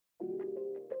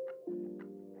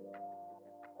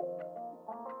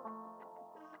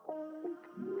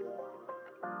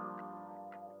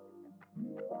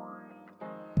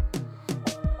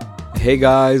Hey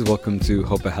guys, welcome to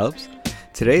Hope It Helps.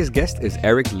 Today's guest is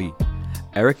Eric Lee.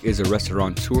 Eric is a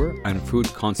restaurateur and food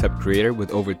concept creator with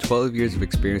over 12 years of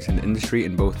experience in the industry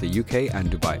in both the UK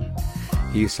and Dubai.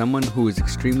 He is someone who is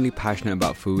extremely passionate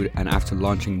about food, and after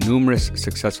launching numerous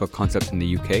successful concepts in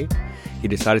the UK, he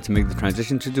decided to make the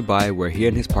transition to Dubai, where he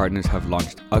and his partners have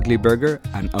launched Ugly Burger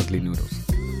and Ugly Noodles.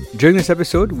 During this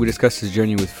episode, we discuss his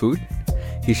journey with food.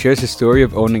 He shares his story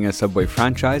of owning a Subway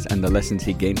franchise and the lessons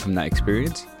he gained from that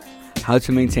experience, how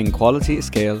to maintain quality at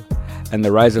scale, and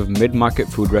the rise of mid-market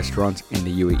food restaurants in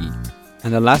the UAE.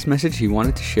 And the last message he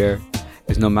wanted to share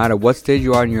is, no matter what stage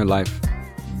you are in your life,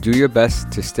 do your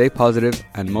best to stay positive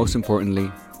and, most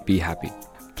importantly, be happy.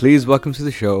 Please welcome to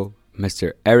the show,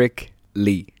 Mr. Eric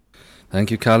Lee. Thank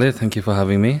you, Khalid. Thank you for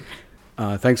having me.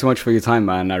 Thanks so much for your time,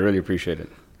 man. I really appreciate it.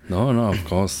 No, of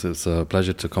course. It's a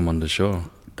pleasure to come on the show.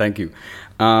 Thank you.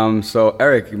 So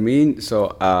Eric,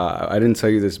 I didn't tell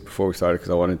you this before we started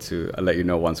because I wanted to let you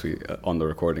know once we on the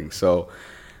recording. So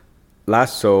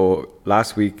last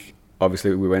week,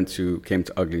 obviously we came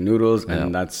to Ugly Noodles,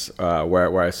 and that's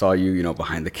where I saw you,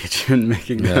 behind the kitchen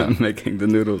making the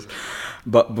noodles.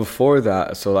 But before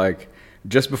that,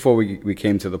 just before we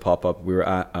came to the pop-up, we were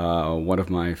at one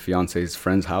of my fiance's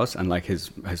friend's house, and his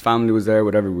family was there,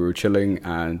 whatever. We were chilling,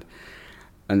 and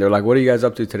they're like, "What are you guys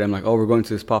up to today?" I'm like, "Oh, we're going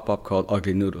to this pop-up called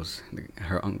Ugly Noodles."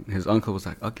 His uncle was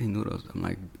like, "Ugly Noodles?" I'm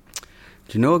like,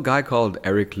 "Do you know a guy called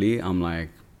Eric Lee?" I'm like,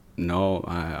 "No,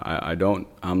 I don't."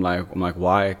 I'm like,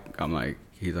 "Why?" I'm like,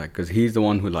 he's like, "Because he's the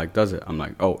one who does it." I'm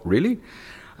like, "Oh, really?"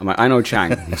 I'm like, "I know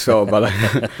Chang."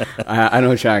 I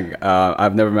know Chang.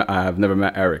 I've never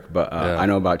met Eric, but I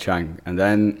know about Chang. And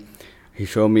then he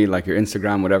showed me your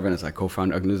Instagram, whatever, and it's like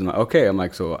co-founder Ugly Noodles. I'm like, okay. I'm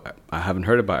like, so I haven't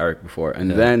heard about Eric before.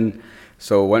 And then,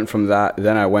 so went from that.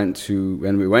 Then when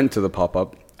we went to the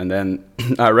pop-up, and then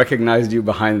I recognized you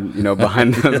behind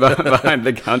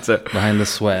the counter. Behind the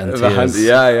sweat and tears.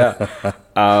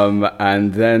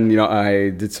 And then, I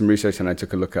did some research and I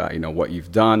took a look at, what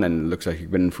you've done, and it looks like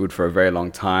you've been in food for a very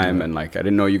long time. And I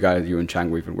didn't know you and Chang,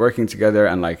 we've been working together.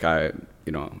 And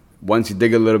once you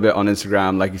dig a little bbit on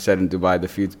Instagram, like you said, in Dubai, the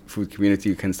food community,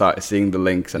 you can start seeing the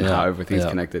links and how everything's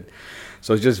connected.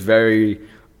 So it's just very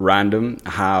random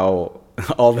how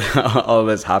all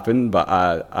this happened, but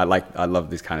I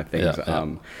love these kind of things.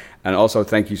 And also,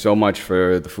 thank you so much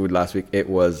for the food last week. It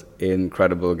was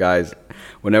incredible, guys.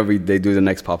 Whenever they do the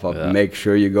next pop-up, make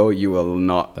sure you go. You will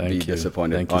not be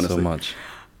disappointed. Thank honestly. you so much.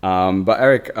 But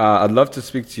Eric, I'd love to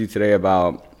speak to you today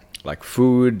about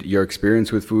food, your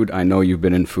experience with food. I know you've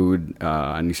been in food,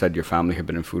 and you said your family have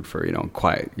been in food for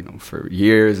for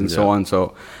years and so on.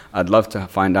 So I'd love to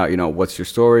find out what's your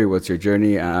story, what's your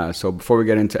journey. So before we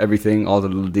get into everything, all the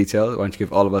little details, why don't you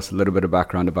give all of us a little bit of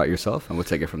background about yourself, and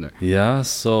we'll take it from there. Yeah.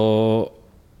 So,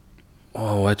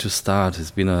 where to start?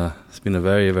 It's been a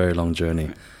very, very long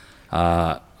journey.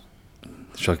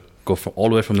 Should I go all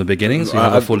the way from the beginning, so you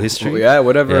have a full history? Yeah,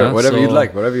 whatever you'd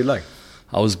like. Whatever you'd like.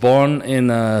 I was born in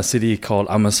a city called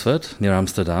Amersfoort, near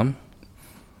Amsterdam,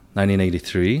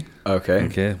 1983.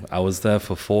 Okay. I was there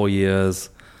for 4 years.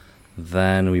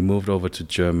 Then we moved over to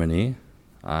Germany.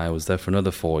 I was there for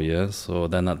another 4 years. So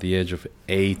then at the age of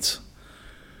 8,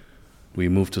 we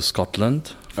moved to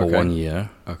Scotland for 1 year.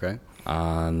 Okay.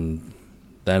 And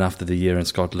then after the year in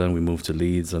Scotland, we moved to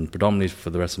Leeds. And predominantly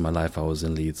for the rest of my life, I was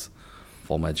in Leeds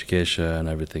for my education and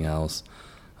everything else.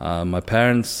 My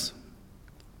parents,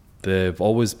 they've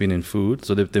always been in food.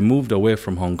 So they moved away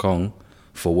from Hong Kong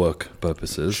for work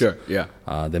purposes. Sure, yeah.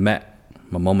 My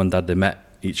mom and dad, they met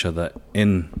each other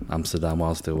in Amsterdam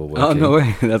whilst they were working. Oh, no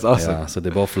way. That's awesome. Yeah, so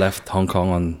they both left Hong Kong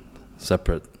on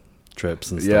separate trips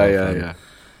and stuff. Yeah.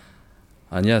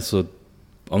 And so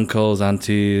uncles,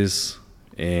 aunties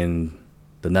in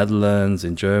the Netherlands,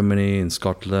 in Germany, in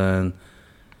Scotland,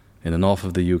 in the north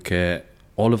of the UK,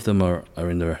 all of them are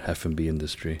in the F&B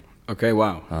industry. Okay,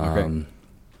 wow. Okay.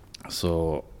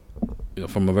 So,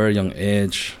 from a very young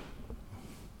age,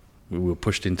 we were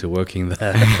pushed into working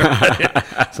there.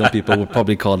 Some people would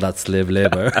probably call that slave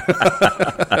labor.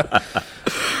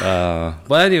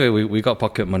 But anyway, we got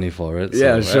pocket money for it.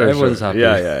 So sure. Everyone's happy.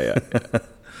 Yeah.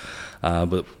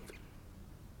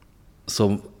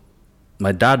 So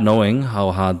my dad, knowing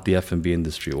how hard the F&B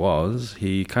industry was,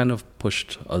 he kind of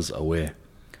pushed us away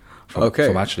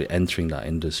from actually entering that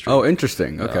industry. Oh,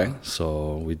 interesting. Okay.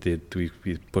 So we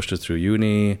pushed us through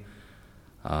uni.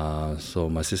 So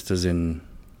my sister's in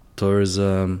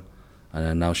tourism, and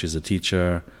then now she's a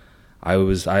teacher. I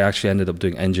actually ended up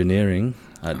doing engineering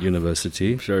at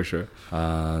university. Sure.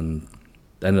 And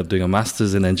ended up doing a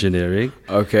master's in engineering.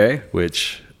 Okay.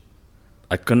 Which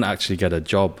I couldn't actually get a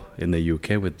job in the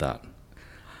UK with that.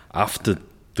 After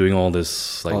doing all this,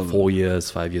 like 4 years,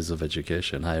 5 years of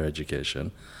education, higher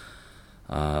education,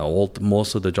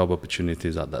 most of the job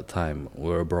opportunities at that time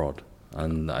were abroad.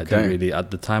 And I didn't really, at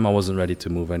the time, I wasn't ready to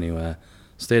move anywhere.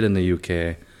 Stayed in the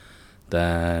UK,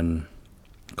 then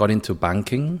got into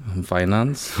banking and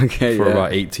finance for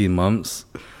about 18 months.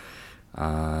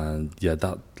 And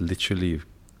that literally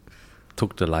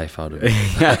took the life out of me.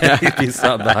 He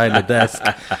sat behind the desk,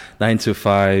 9 to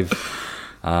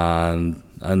 5,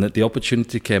 and the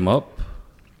opportunity came up.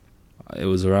 It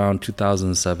was around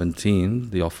 2017,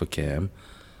 the offer came.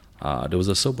 There was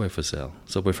a Subway for sale,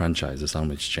 Subway franchise, a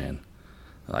sandwich chain.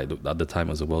 At the time,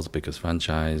 it was the world's biggest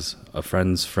franchise. A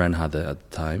friend's friend had it at the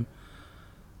time.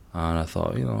 And I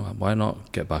thought, why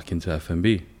not get back into F&B?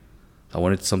 I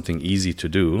wanted something easy to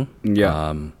do.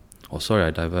 Yeah.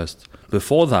 I diversed.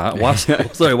 Before that,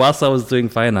 whilst I was doing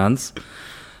finance,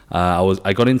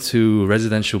 I got into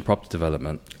residential property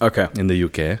development. Okay. In the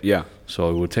UK. Yeah. So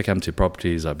we would take empty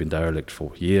properties. I've been derelict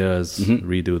for years,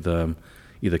 redo them,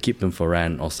 either keep them for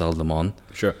rent or sell them on.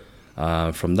 Sure.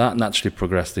 From that, naturally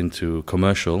progressed into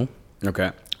commercial.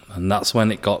 Okay. And that's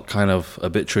when it got kind of a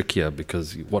bit trickier,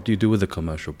 because what do you do with a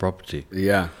commercial property?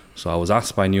 Yeah. So I was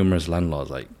asked by numerous landlords,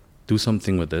 like, do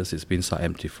something with this. It's been sat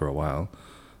empty for a while.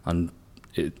 And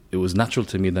it was natural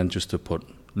to me then just to put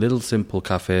little simple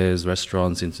cafes,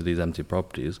 restaurants into these empty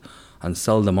properties and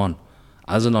sell them on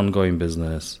as an ongoing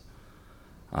business.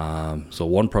 So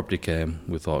one property came,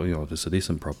 we thought, this is a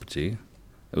decent property.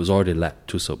 It was already let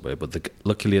to Subway, but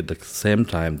luckily at the same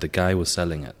time, the guy was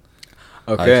selling it.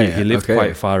 Okay. He lived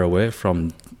quite far away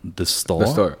from the store. The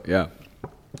store, yeah.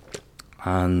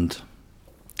 And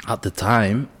at the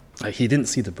time, he didn't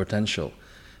see the potential.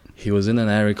 He was in an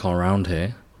area called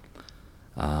Roundhay.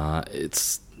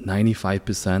 It's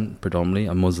 95% predominantly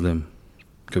a Muslim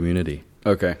community.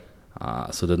 Okay.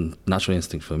 So the natural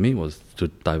instinct for me was to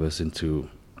diverse into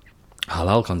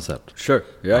halal concept. Sure.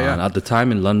 Yeah. And at the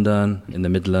time in London, in the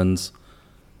Midlands,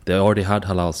 they already had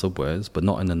halal Subways, but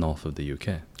not in the north of the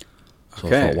UK. So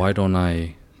I thought, why don't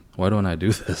I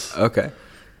do this? Okay.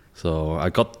 So I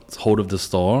got hold of the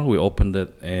store. We opened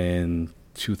it in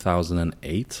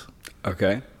 2008.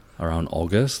 Okay. Around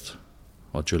August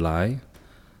or July.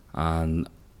 And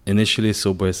initially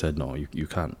Subway said, no, you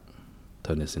can't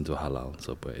turn this into a halal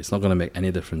Subway. It's not going to make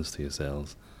any difference to your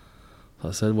sales. So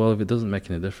I said, well, if it doesn't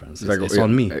make any difference, it's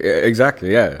on me.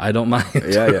 Exactly, yeah. I don't mind.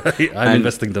 Yeah. I'm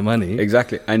investing the money.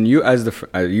 Exactly. And you as the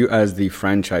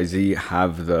franchisee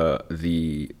have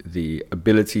the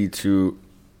ability to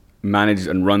manage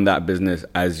and run that business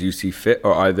as you see fit,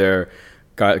 or are there,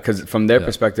 because from their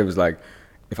perspective, it's like,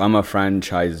 if I'm a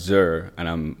franchisor and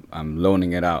I'm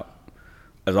loaning it out,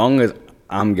 as long as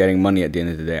I'm getting money at the end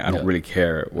of the day, I don't really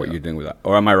care what you're doing with that.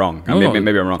 Or am I wrong?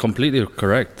 Maybe I'm wrong. Completely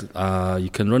correct. You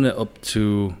can run it up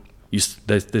to...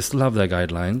 They still have their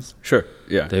guidelines. Sure,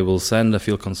 yeah. They will send a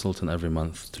field consultant every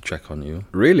month to check on you.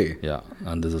 Really? Yeah,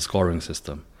 and there's a scoring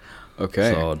system.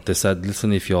 Okay. So they said,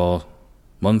 listen, if your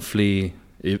monthly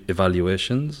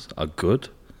evaluations are good,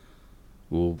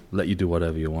 we'll let you do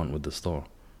whatever you want with the store.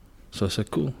 So I said,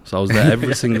 cool. So I was there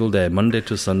every single day, Monday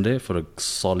to Sunday, for a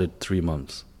solid 3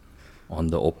 months. On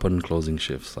the open closing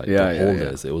shifts, the whole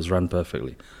days. It was run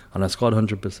perfectly. And I scored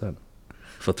 100%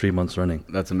 for 3 months running.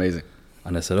 That's amazing.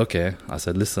 And I said, okay. I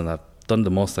said, listen, I've done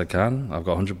the most I can. I've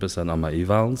got 100% on my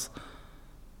evals.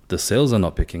 The sales are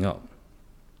not picking up.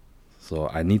 So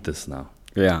I need this now.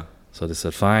 Yeah. So they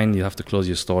said, fine, you have to close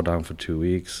your store down for 2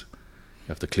 weeks. You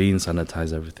have to clean,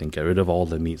 sanitize everything, get rid of all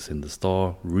the meats in the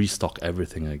store, restock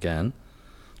everything again.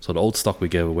 So the old stock we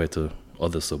gave away to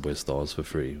other Subway stores for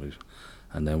free.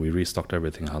 And then we restocked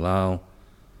everything halal.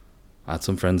 I had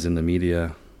some friends in the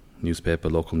media,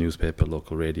 local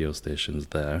radio stations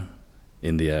there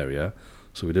in the area.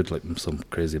 So we did some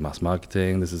crazy mass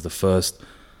marketing. This is the first,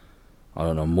 I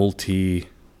don't know what you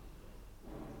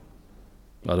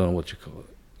call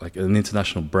it, like an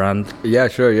international brand. Yeah,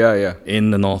 sure, yeah.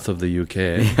 In the north of the UK.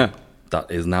 Yeah.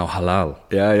 That is now halal.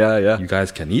 Yeah. You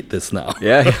guys can eat this now.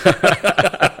 Yeah.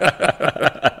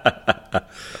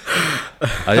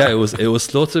 It was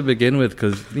slow to begin with,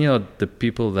 because the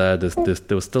people there,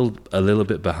 they were still a little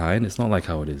bit behind. It's not like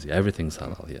how it is. Everything's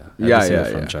halal. Every single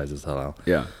franchise is halal.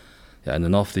 Yeah. In the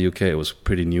north of the UK, it was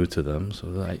pretty new to them. So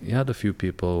you had a few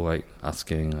people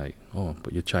asking oh,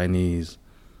 but you're Chinese.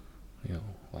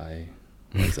 Why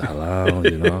is it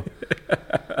halal?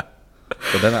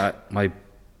 But then my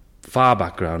far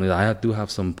background is I do have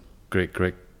some great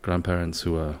grandparents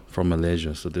who are from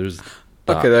Malaysia. So there's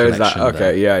there is that.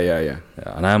 Okay, yeah.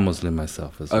 And I am Muslim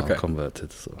myself as well. I'm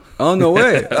converted. So. Oh, no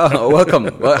way.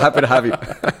 Welcome. Well, happy to have you.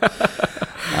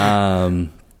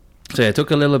 So it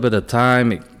took a little bit of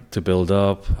time. It to build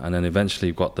up, and then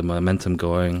eventually got the momentum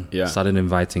going. Yeah. Started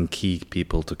inviting key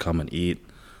people to come and eat,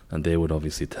 and they would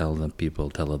obviously tell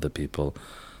other people.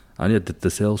 And yeah, the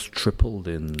sales tripled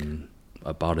in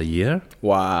about a year.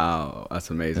 Wow, that's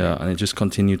amazing. Yeah, and it just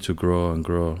continued to grow and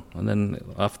grow. And then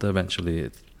after eventually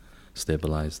it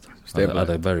stabilized. At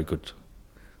a very good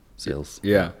sales.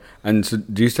 Yeah. And so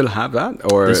do you still have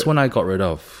that? Or this one I got rid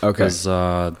of. Okay. Because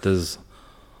there's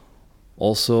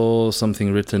also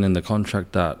something written in the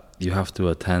contract that you have to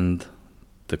attend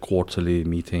the quarterly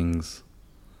meetings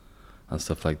and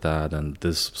stuff like that. And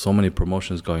there's so many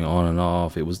promotions going on and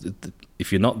off.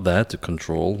 If you're not there to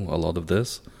control a lot of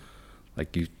this,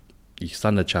 like you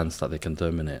stand a chance that they can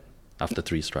terminate after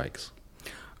 3 strikes.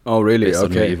 Oh, really? Based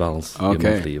okay. On your evals, your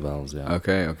monthly evals, yeah.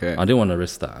 Okay. I didn't want to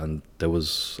risk that, and there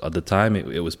was at the time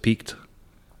it was peaked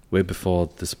way before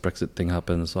this Brexit thing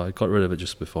happened, so I got rid of it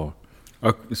just before.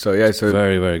 Okay, so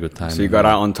very, very good time. So you got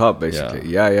out on top, basically.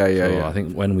 Yeah. I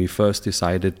think when we first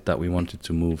decided that we wanted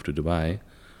to move to Dubai,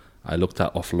 I looked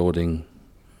at offloading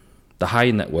the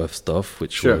high net worth stuff,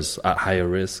 which was at higher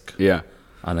risk. Yeah.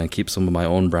 And then keep some of my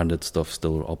own branded stuff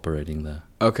still operating there.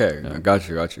 Okay, yeah. Got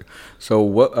you. So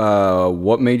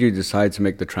what made you decide to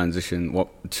make the transition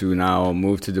to now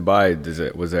move to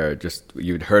Dubai? Was there just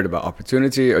you'd heard about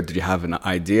opportunity, or did you have an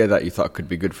idea that you thought could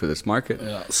be good for this market?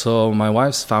 Yeah. So my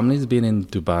wife's family's been in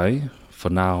Dubai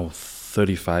for now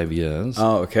 35 years.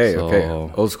 Oh, okay.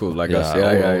 Old school like us.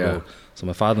 Yeah. So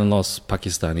my father-in-law's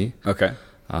Pakistani. Okay.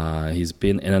 He's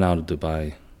been in and out of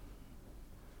Dubai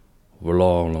for a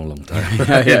long time.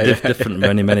 Different,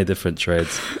 many different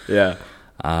trades. Yeah.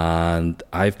 And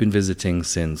I've been visiting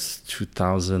since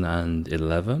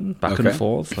 2011, back and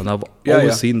forth, and I've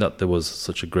always seen that there was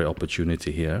such a great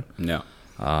opportunity here. Yeah.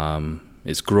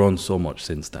 It's grown so much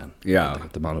since then. Yeah.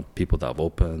 The amount of people that have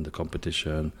opened, the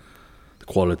competition, the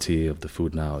quality of the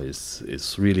food now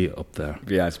is really up there.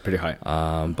 Yeah, it's pretty high.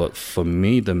 But for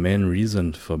me, the main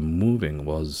reason for moving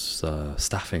was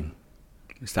staffing.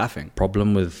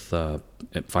 Problem with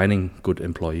finding good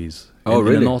employees in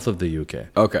the north of the UK.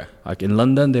 Okay. Like in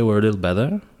London, they were a little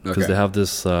better because they have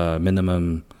this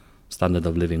minimum standard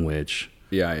of living wage.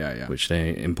 Yeah. Which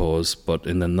they impose. But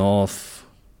in the north,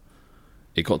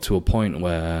 it got to a point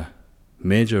where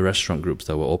major restaurant groups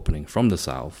that were opening from the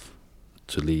south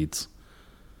to Leeds,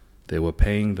 they were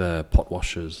paying their pot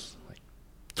washers like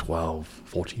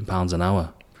 £12-14 an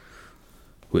hour.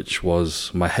 Which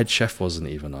was, my head chef wasn't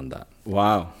even on that.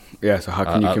 Wow. Yeah, so how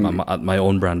can you... At my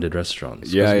own branded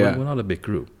restaurants. Yeah. We're not a big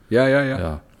group.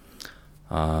 Yeah.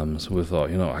 So we thought,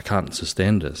 I can't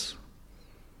sustain this.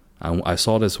 And I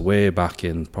saw this way back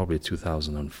in probably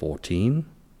 2014,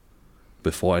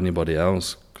 before anybody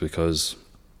else, because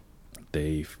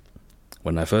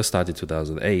when I first started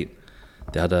 2008,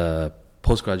 they had a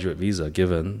postgraduate visa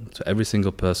given to every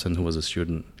single person who was a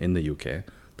student in the UK,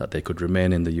 that they could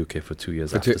remain in the UK for 2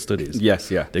 years after studies.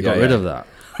 Yes, yeah. They got rid of that.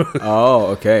 Oh,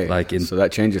 okay. So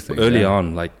that changes things. Early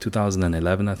on, like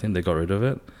 2011, I think they got rid of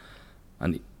it.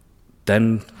 And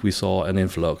then we saw an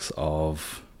influx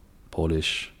of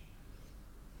Polish,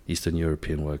 Eastern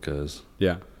European workers.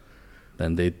 Yeah.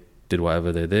 Then they did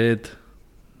whatever they did.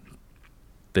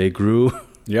 They grew.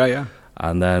 Yeah.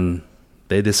 And then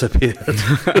they disappeared.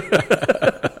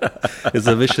 It's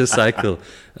a vicious cycle.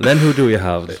 And then who do we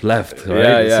have left,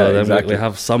 right? Yeah, so then exactly. we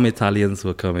have some Italians who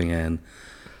are coming in,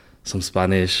 some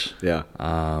Spanish. Yeah.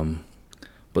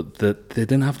 But they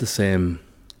didn't have the same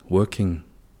working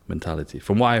mentality,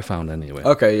 from what I found anyway.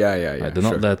 Okay, yeah. Right, they're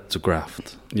not there to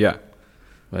graft. Yeah.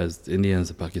 Whereas the Indians,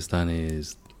 the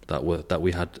Pakistanis that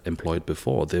we had employed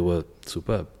before, they were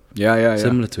superb. Yeah.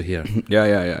 Similar to here.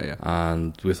 Yeah.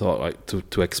 And we thought, like,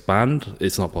 to expand,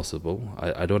 it's not possible.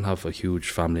 I don't have a huge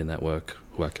family network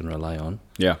who I can rely on.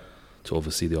 Yeah. To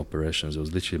oversee the operations. It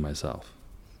was literally myself.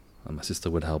 And my sister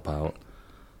would help out.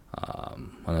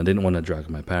 And I didn't want to drag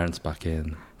my parents back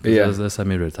in. Because they're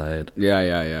semi-retired. Yeah.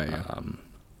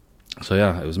 So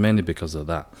yeah, it was mainly because of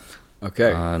that.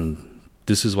 Okay. And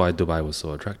this is why Dubai was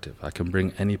so attractive. I can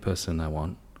bring any person I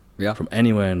want. Yeah. From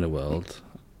anywhere in the world.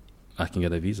 I can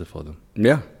get a visa for them.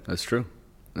 Yeah, that's true.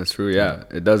 Yeah.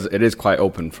 It is quite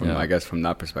open from I guess from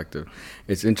that perspective.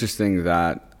 It's interesting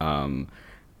that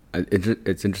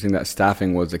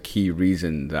staffing was a key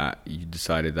reason that you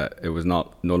decided that it was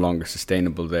no longer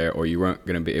sustainable there, or you weren't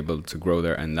going to be able to grow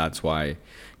there, and that's why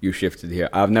you shifted here.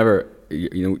 I've never,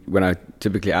 when I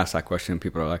typically ask that question,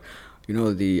 people are like,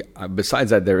 besides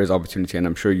that there is opportunity, and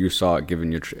I'm sure you saw it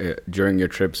given during your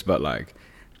trips, but like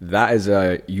that is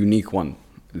a unique one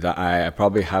that I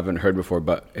probably haven't heard before,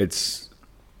 but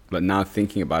now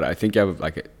thinking about it, I think you have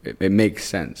it makes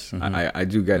sense. Mm-hmm. I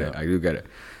do get it.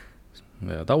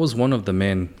 Yeah, that was one of the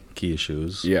main key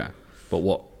issues. Yeah. But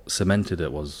what cemented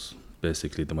it was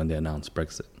basically when they announced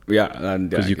Brexit. Yeah,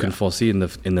 because you can foresee in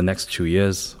the next 2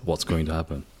 years what's going to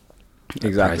happen.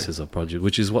 Exactly. The prices of produce,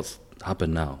 which is what's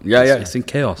happened now. Yeah, it's in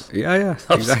chaos. Yeah,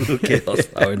 absolute chaos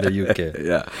now in the UK.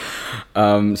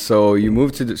 Yeah. So you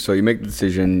moved so you make the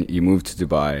decision. You moved to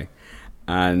Dubai,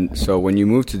 and so when you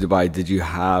moved to Dubai, did you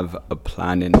have a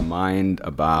plan in mind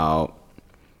about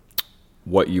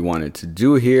what you wanted to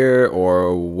do here,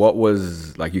 or what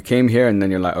was like? You came here and then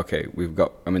you're like, okay,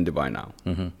 I'm in Dubai now.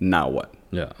 Mm-hmm. Now what?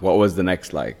 Yeah. What was the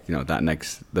next,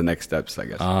 the next steps, I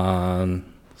guess?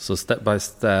 So step by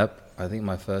step, I think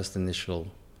my first initial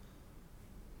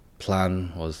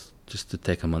plan was just to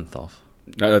take a month off.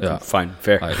 Fine,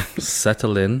 fair. Like,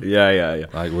 settle in. Yeah.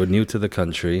 Like, we're new to the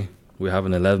country. We have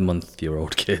an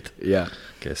 11-month-old kid. Yeah.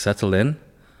 Okay, settle in,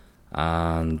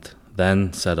 and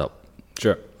then set up.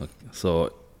 Sure.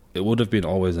 So it would have been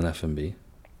always an F&B.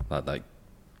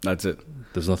 That's it.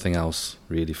 There's nothing else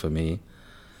really for me.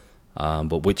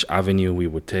 But which avenue we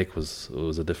would take was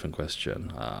a different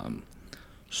question.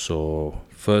 So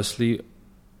firstly,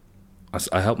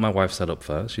 I helped my wife set up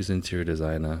first. She's an interior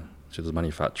designer. She does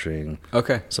manufacturing.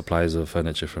 Okay. Supplies of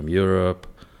furniture from Europe.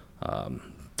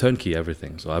 Turnkey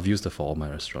everything. So I've used it for all my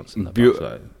restaurants in the past.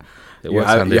 So you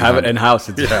have it in-house.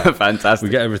 It's fantastic.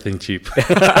 We get everything cheap.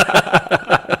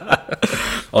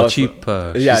 Or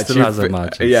cheaper. Yeah, she still has her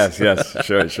margins. Yes,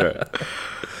 sure.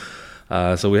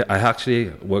 So I actually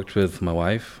worked with my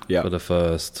wife for the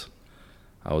first,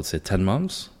 I would say, 10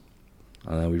 months.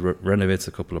 And then we renovated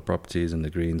a couple of properties in the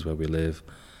Greens where we live,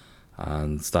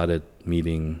 and started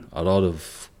meeting a lot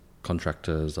of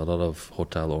contractors, a lot of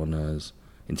hotel owners,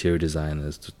 interior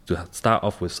designers, to start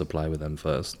off with supply with them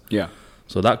first. Yeah.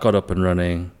 So that got up and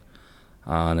running,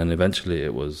 and then eventually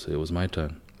it was my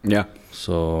turn. Yeah.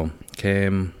 So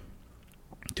came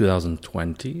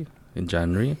 2020 in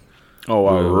January. Oh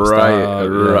wow!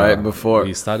 Right before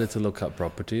we started to look at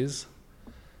properties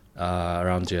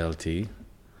around JLT.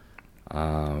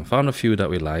 Found a few that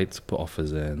we liked, put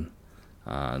offers in,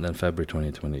 and then February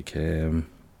 2020 came,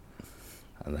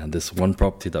 and then this one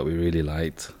property that we really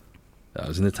liked. It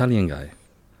was an Italian guy.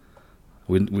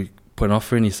 We put an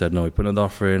offer in. He said no. We put another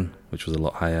offer in, which was a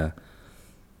lot higher,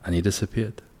 and he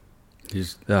disappeared.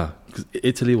 Because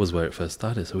Italy was where it first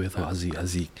started. So we thought, has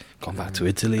he gone back to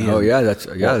Italy? Oh yeah, that's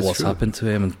what's true. happened to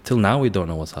him? Until now, we don't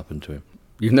know what's happened to him.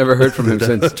 You've never heard from him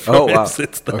since? Oh wow.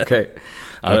 Okay.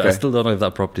 I still don't know if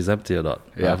that property's empty or not.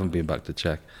 Yeah. I haven't been back to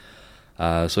check.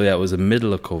 So yeah, it was the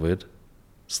middle of COVID.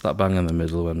 Slap bang in the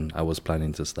middle when I was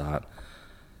planning to start,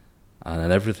 and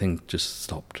then everything just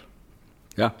stopped.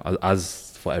 Yeah.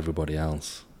 As for everybody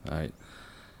else, right?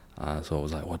 So I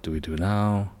was like, what do we do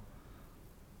now?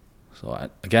 So I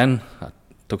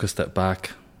took a step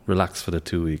back, relaxed for the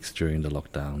 2 weeks during the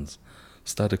lockdowns,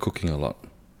 started cooking a lot.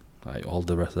 Like all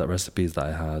the recipes that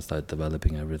I had, started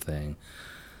developing everything.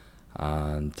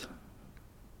 And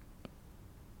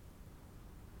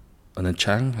then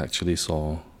Chang actually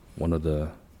saw one of the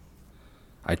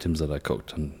items that I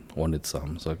cooked and wanted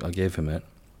some. So I gave him it.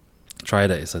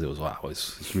 Tried it, he said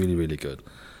it's really, really good.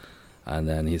 And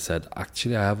then he said,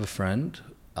 actually I have a friend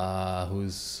who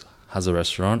has a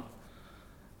restaurant.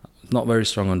 Not very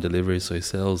strong on delivery, so his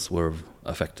sales were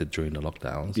affected during the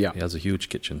lockdowns. Yeah. He has a huge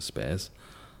kitchen space.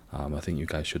 I think you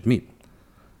guys should meet.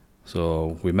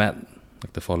 So we met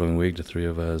the following week, the three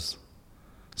of us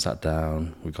sat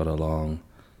down, we got along,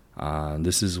 and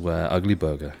this is where Ugly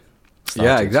Burger started.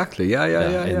 Yeah, exactly.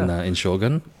 Yeah. In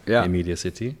Shogun, in Media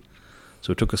City.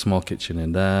 So we took a small kitchen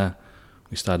in there.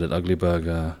 We started Ugly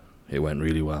Burger. It went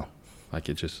really well.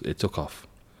 It took off.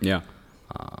 Yeah.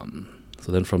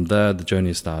 So then from there, the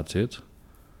journey started.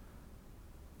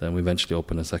 Then we eventually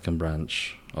opened a second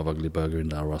branch of Ugly Burger in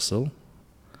Dar Russell.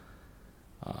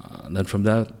 And then from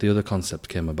there, the other concept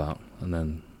came about. And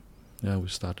then, we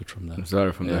started from there.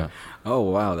 There. Oh,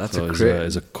 wow. That's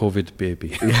it's a COVID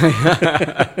baby.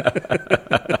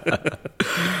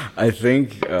 I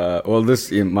think,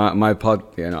 my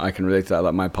pod, I can relate to that.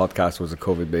 Like my podcast was a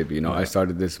COVID baby. I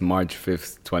started this March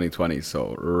 5th, 2020.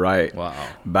 So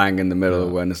bang in the middle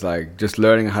when it's like just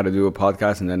learning how to do a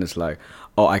podcast. And then it's like,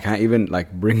 oh, I can't even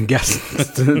bring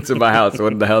guests to my house.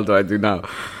 What the hell do I do now?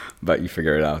 But you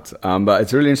figure it out. But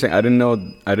it's really interesting. I didn't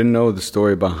know the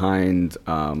story behind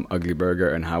Ugly Burger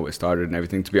and how it started and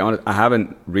everything. To be honest, I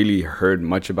haven't really heard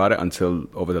much about it until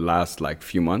over the last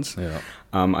few months. Yeah.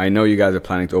 I know you guys are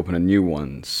planning to open a new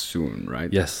one soon,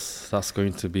 right? Yes, that's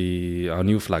going to be our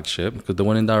new flagship, because the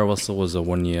one in Dar Russell was a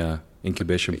 1-year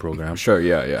incubation program. Sure,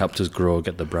 yeah. Helped us grow,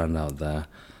 get the brand out there.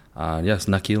 Yes,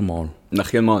 Nakheel Mall.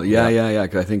 Nakheel Mall, yeah.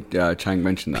 Because I think Chang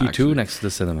mentioned that. P2 actually. Next to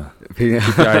the cinema.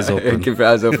 Keep your eyes open. Keep your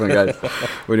eyes open, guys.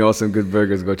 When you want some good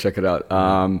burgers, go check it out.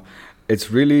 It's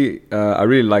really, I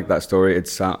really like that story.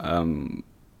 It's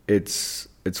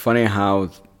funny how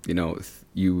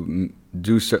you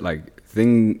do certain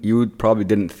you probably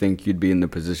didn't think you'd be in the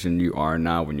position you are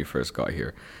now when you first got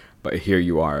here, but here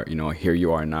you are. Here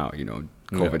you are now.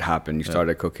 COVID happened. You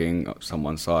started cooking.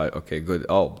 Someone saw it. Okay, good.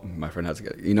 Oh, my friend has to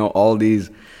get. All these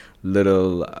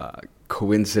little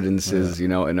coincidences.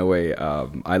 In a way.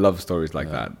 I love stories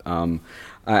like that. I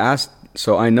asked.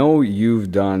 So I know you've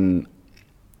been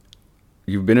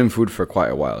in food for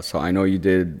quite a while. So I know you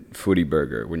did Foodie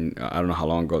Burger when I don't know how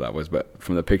long ago that was, but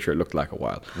from the picture it looked like a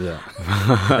while. Yeah,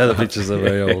 the pictures are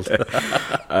very old.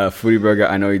 Foodie Burger.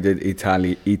 I know you did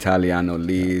Italiano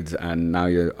Leeds, and now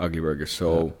you're Ugly Burger.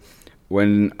 So.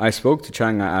 When I spoke to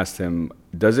Chang, I asked him,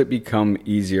 does it become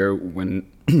easier when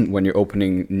you're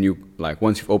opening new,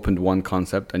 once you've opened one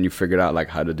concept and you figured out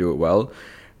how to do it well,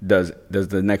 does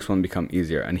the next one become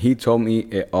easier? And he told me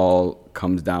it all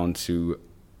comes down to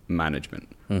management.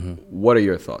 Mm-hmm. What are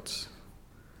your thoughts?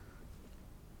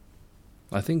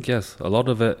 I think, yes, a lot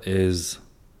of it is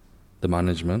the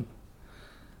management.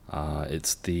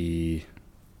 It's the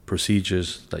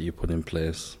procedures that you put in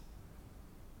place.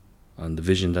 And the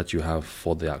vision that you have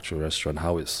for the actual restaurant,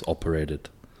 how it's operated.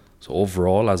 So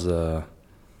overall, as a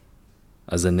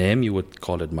name, you would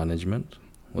call it management.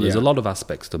 Well, there's a lot of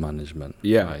aspects to management.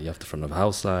 Yeah. Right? You have the front of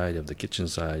house side, you have the kitchen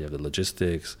side, you have the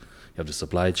logistics, you have the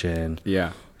supply chain.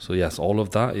 Yeah. So yes, all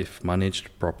of that, if managed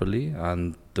properly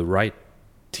and the right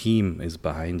team is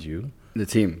behind you. The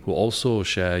team. Who also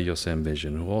share your same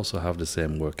vision, who also have the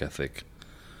same work ethic.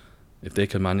 If they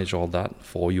can manage all that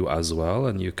for you as well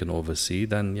and you can oversee,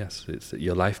 then yes,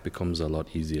 your life becomes a lot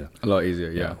easier. A lot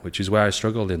easier, yeah. Which is where I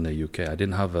struggled in the UK. I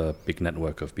didn't have a big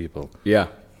network of people. Yeah.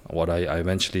 What I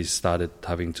eventually started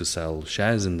having to sell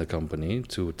shares in the company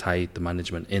to tie the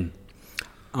management in.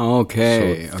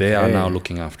 Okay. So they are now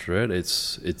looking after it.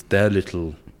 It's their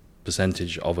little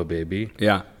percentage of a baby.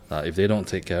 Yeah. That if they don't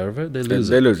take care of it, they lose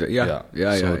it. They lose it, yeah.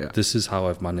 So this is how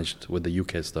I've managed with the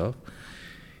UK stuff.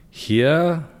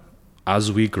 Here,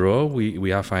 as we grow,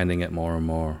 we are finding it more and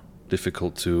more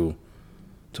difficult to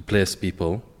place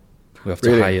people. We have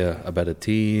to hire a better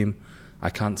team. I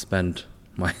can't spend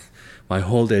my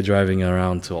whole day driving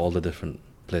around to all the different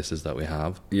places that we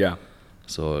have. Yeah.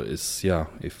 So it's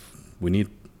if we need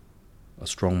a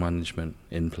strong management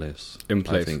in place.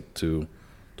 I think to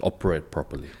operate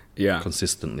properly. Yeah.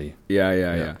 Consistently.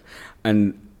 Yeah.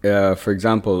 And for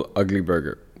example, Ugly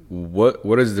Burger.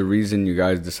 What is the reason you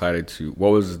guys decided to?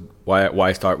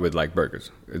 Why start with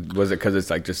burgers? Was it because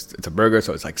it's it's a burger,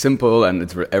 so it's simple and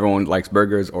everyone likes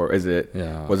burgers, or is it?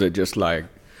 Yeah. Was it just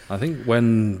I think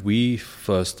when we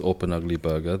first opened Ugly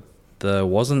Burger, there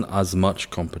wasn't as much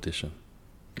competition.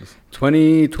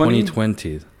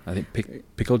 2020. I think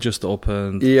Pickle just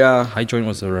opened. Yeah. High Joint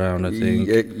was around, I think.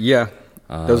 Yeah.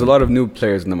 There's a lot of new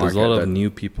players in the market. There's a lot of new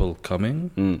people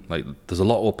coming. There's a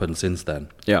lot open since then.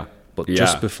 Yeah. But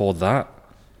just before that,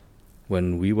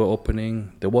 when we were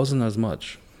opening, there wasn't as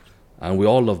much. And we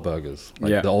all love burgers.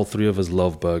 All three of us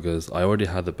love burgers. I already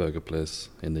had the burger place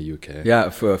in the UK. Yeah,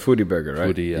 for Foodie Burger,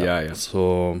 right? Foodie, yeah.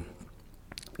 So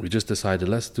we just decided,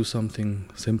 let's do something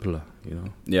simpler,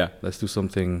 Yeah. Let's do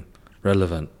something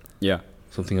relevant. Yeah.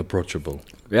 Something approachable.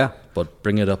 Yeah. But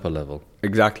bring it up a level.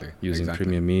 Exactly. Using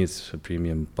premium meats, a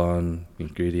premium bun,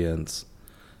 ingredients.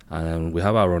 And we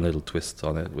have our own little twist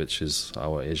on it, which is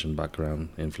our Asian background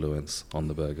influence on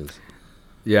the burgers.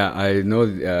 Yeah, I know.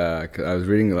 I was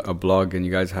reading a blog, and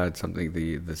you guys had something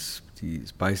the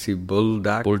spicy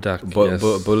buldak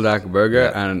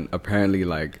burger, and apparently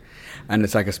and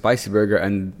it's a spicy burger.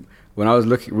 And when I was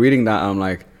reading that, I'm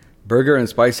like, burger and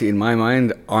spicy in my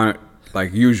mind aren't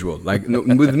usual.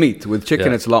 With meat, with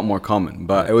chicken, it's a lot more common.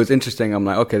 But it was interesting. I'm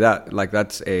like, okay,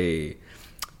 that's a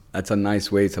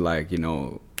nice way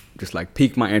to just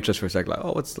pique my interest for a sec.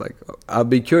 I'll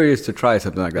be curious to try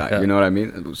something like that. Yeah. You know what I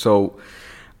mean? So,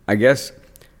 I guess,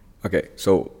 okay.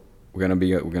 So we're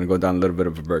gonna go down a little bit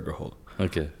of a burger hole.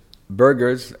 Okay.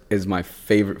 Burgers is my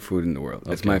favorite food in the world.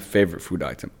 Okay. It's my favorite food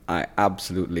item. I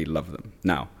absolutely love them.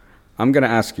 Now, I'm gonna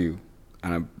ask you,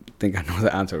 and I think I know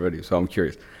the answer already. So I'm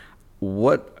curious.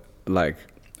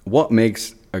 What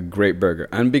makes a great burger?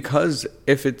 And because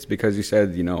you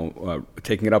said,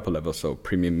 taking it up a level, so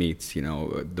premium meats,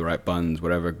 the right buns,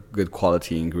 whatever, good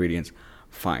quality ingredients,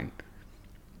 fine.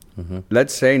 Mm-hmm.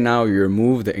 Let's say now you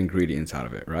remove the ingredients out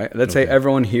of it, right? Let's say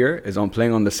everyone here is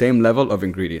playing on the same level of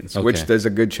ingredients, which there's a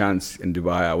good chance in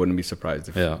Dubai. I wouldn't be surprised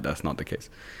if that's not the case.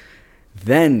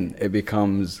 Then it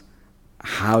becomes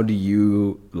how do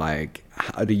you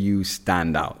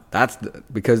stand out?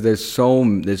 Because there's so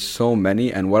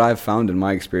many, and what I've found in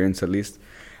my experience, at least,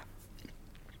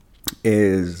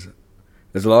 is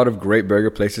there's a lot of great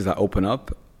burger places that open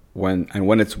up when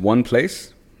it's one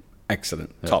place,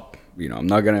 excellent, top.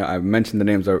 I've mentioned the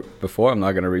names before. I'm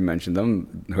not gonna re-mention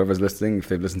them. Whoever's listening, if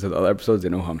they've listened to the other episodes, they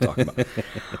know who I'm talking about.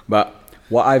 But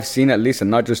what I've seen, at least,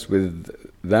 and not just with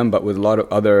them, but with a lot of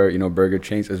other, burger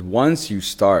chains, is once you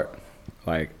start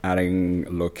like adding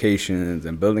locations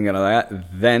and building it like that,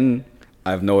 then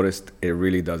I've noticed it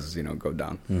really does, go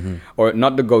down. Mm-hmm. Or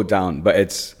not to go down, but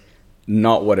it's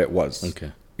not what it was.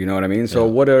 Okay. You know what I mean? So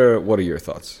what are your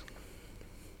thoughts?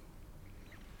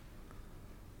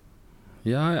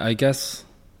 Yeah, I guess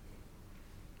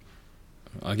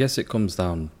it comes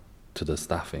down to the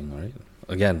staffing, right?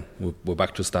 Again, we're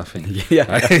back to staffing.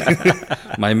 Yeah.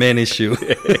 My main issue.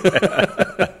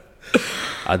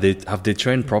 Have they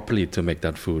trained properly to make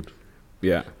that food?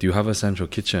 Yeah. Do you have a central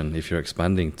kitchen if you're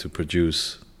expanding to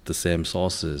produce the same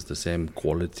sauces, the same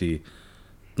quality?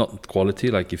 Not quality,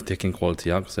 like if taking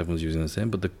quality out because everyone's using the same,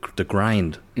 but the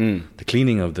grind, the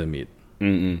cleaning of the meat.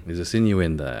 Mm-mm. Is there sinew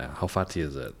in there? How fatty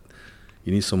is it?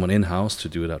 You need someone in-house to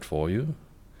do that for you,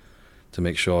 to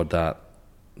make sure that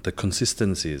the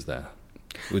consistency is there,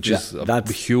 which is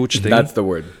a huge thing. That's the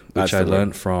word. Which I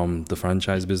learned from the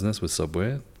franchise business with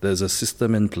Subway. There's a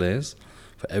system in place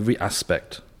for every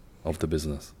aspect of the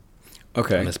business.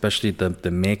 Okay. And especially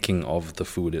the making of the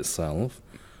food itself.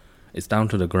 It's down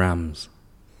to the grams.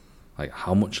 Like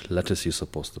how much lettuce you're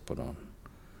supposed to put on.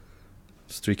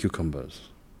 It's 3 cucumbers.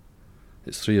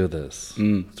 It's 3 of this.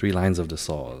 3 lines of the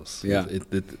sauce. Yeah.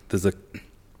 There's the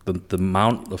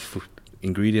amount of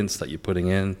ingredients that you're putting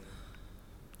in,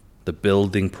 the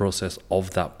building process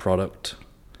of that product,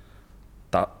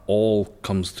 that all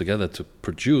comes together to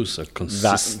produce a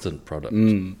consistent product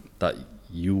that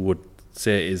you would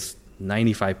say is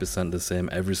 95% the same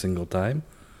every single time.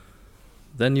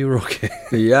 Then you're okay.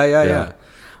 Yeah.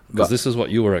 Because this is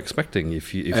what you were expecting.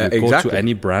 If you go to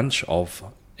any branch of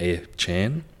a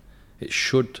chain, it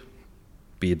should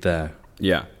be there.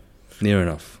 Yeah. Near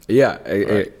enough. Yeah,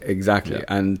 right? Exactly. Yeah.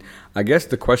 And I guess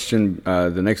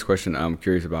the next question I'm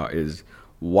curious about is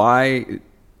why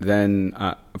then,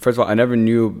 first of all, I never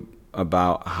knew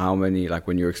about how many, like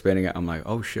when you were explaining it, I'm like,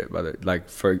 oh shit, brother. Like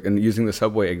and using the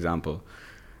Subway example,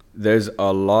 there's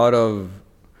a lot of,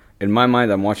 in my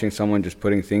mind, I'm watching someone just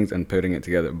putting things and putting it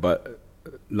together. But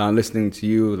now listening to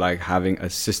you, like having a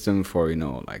system for,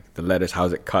 like the lettuce,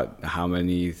 how's it cut, how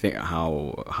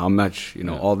much,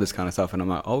 all this kind of stuff. And I'm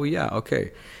like, oh yeah,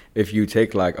 okay. If you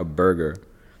take like a burger,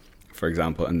 for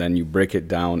example, and then you break it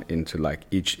down into like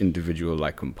each individual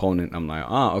like component, I'm like,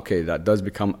 okay, that does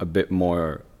become a bit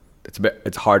more,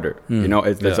 it's harder.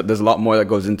 There's a lot more that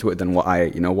goes into it than what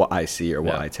I see or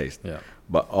what I taste. Yeah.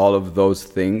 But all of those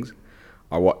things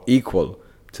are what equal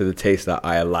to the taste that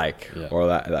I like, or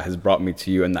that has brought me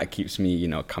to you, and that keeps me,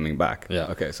 coming back. Yeah.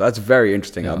 Okay, so that's very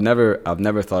interesting. Yeah. I've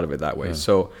never thought of it that way. Yeah.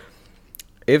 So,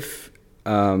 if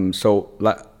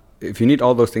you need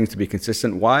all those things to be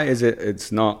consistent, why is it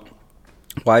not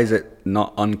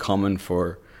uncommon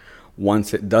for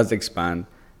once it does expand,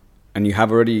 and you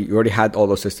already had all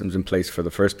those systems in place for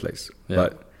the first place,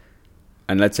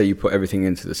 and let's say you put everything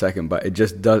into the second, but it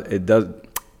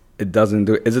doesn't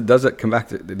do it. Does it come back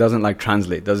to, it doesn't like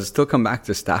translate? Does it still come back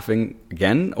to staffing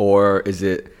again, or is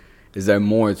there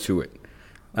more to it?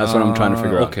 That's what I'm trying to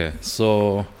figure out. Okay,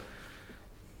 so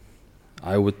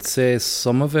I would say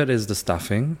some of it is the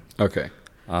staffing. Okay.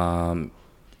 No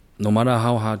matter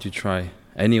how hard you try,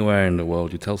 anywhere in the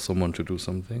world, you tell someone to do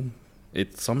something,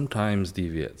 it sometimes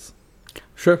deviates.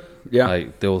 Sure. Yeah.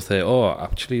 Like they'll say, "Oh,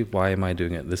 actually, why am I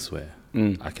doing it this way?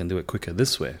 I can do it quicker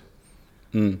this way."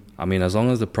 I mean, as long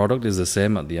as the product is the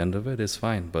same at the end of it, it's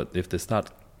fine. But if they start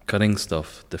cutting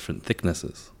stuff, different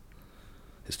thicknesses,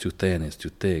 it's too thin, it's too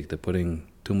thick, they're putting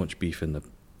too much beef in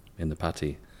the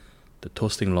patty, they're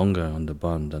toasting longer on the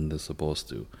bun than they're supposed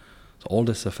to. So all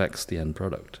this affects the end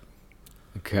product.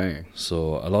 Okay.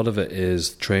 So a lot of it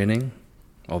is training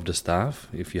of the staff,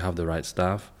 if you have the right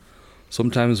staff.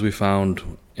 Sometimes we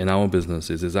found in our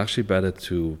businesses it's actually better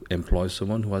to employ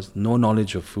someone who has no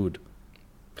knowledge of food.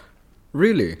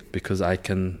 Really? Because I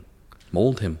can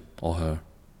mold him or her.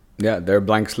 Yeah, they're a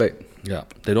blank slate. Yeah,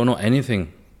 they don't know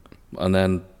anything. And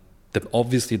then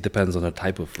obviously it depends on the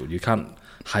type of food. You can't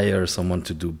hire someone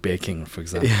to do baking, for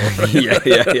example.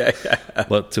 Yeah.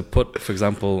 But to put, for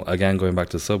example, again, going back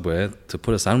to Subway, to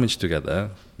put a sandwich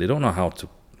together, they don't know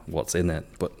what's in it.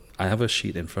 But I have a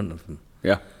sheet in front of them.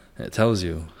 Yeah. And it tells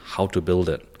you how to build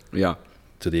it. Yeah.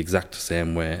 To the exact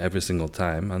same way every single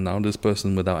time. And now this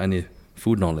person without any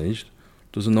food knowledge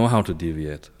doesn't know how to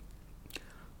deviate.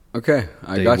 Okay,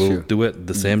 I got you. They will do it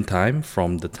the same time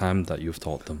from the time that you've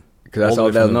taught them. Because that's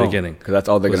all they'll know. Because that's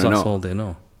all they're going to know. That's all they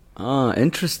know. Ah,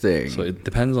 interesting. So it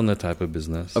depends on the type of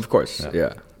business. Of course,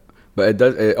 yeah. But it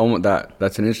does. Almost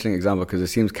that's an interesting example because it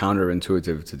seems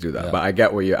counterintuitive to do that. Yeah. But I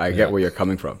get where you're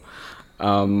coming from.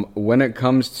 When it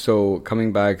comes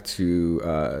coming back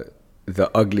to the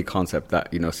ugly concept that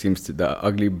seems to the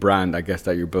ugly brand, I guess,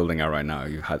 that you're building out right now.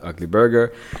 You had Ugly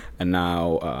Burger, and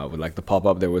now with like the pop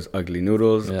up, there was Ugly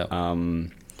Noodles. Yeah.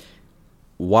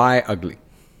 Why ugly?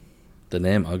 The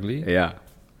name Ugly? Yeah.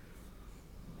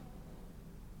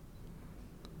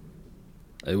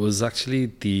 It was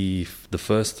actually the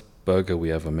first burger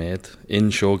we ever made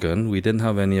in Shogun. We didn't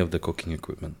have any of the cooking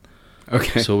equipment.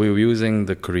 Okay. So we were using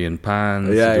the Korean pans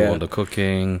to do all the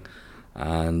cooking,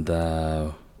 and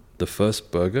the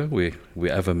first burger we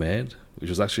ever made, which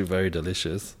was actually very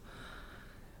delicious.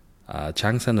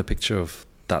 Chang sent a picture of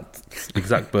that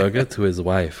exact burger to his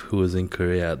wife, who was in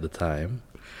Korea at the time,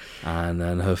 and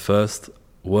then her first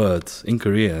words in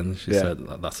Korean, she said,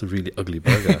 "That's a really ugly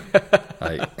burger."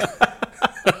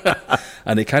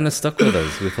 And it kind of stuck with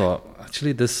us. We thought,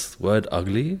 actually, this word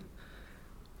 "ugly,"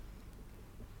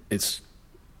 it's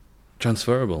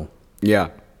transferable. Yeah,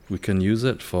 we can use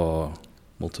it for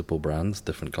multiple brands,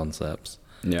 different concepts.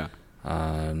 Yeah,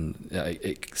 and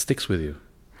it sticks with you.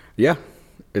 Yeah,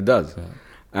 it does. Yeah.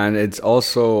 And it's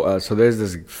also so there's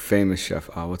this famous chef.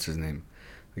 What's his name?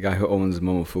 The guy who owns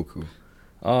Momofuku.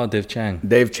 Oh, Dave Chang.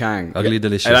 Dave Chang. Ugly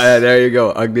Delicious. There you go.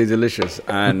 Ugly Delicious.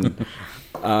 And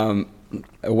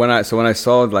when I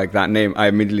saw like that name, I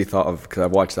immediately thought of, because I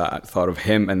watched that, I thought of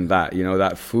him, and that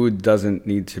that food doesn't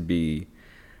need to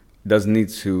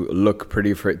look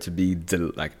pretty for it to be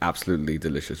like absolutely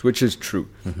delicious, which is true.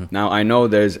 Mm-hmm. Now I know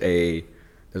there's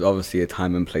obviously a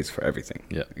time and place for everything.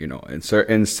 Yeah. In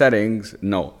certain settings,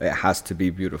 no, it has to be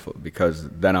beautiful, because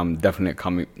then I'm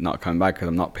definitely not coming back, because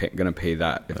I'm not gonna pay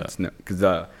that if it's not, because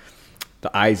the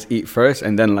eyes eat first,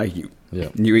 and then like you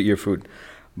eat your food.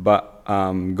 But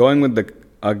going with the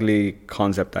ugly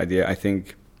concept idea, I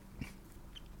think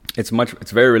it's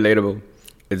very relatable.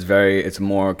 It's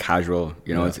more casual,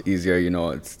 it's easier,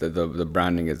 it's the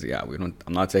branding is, I'm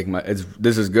not taking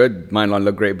this is good, might not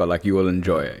look great, but like you will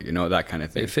enjoy it, that kind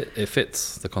of thing. It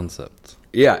fits the concept.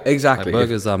 Yeah, exactly. Like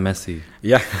burgers are messy.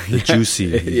 Yeah. They're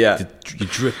juicy. Yeah. You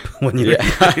drip when you eat.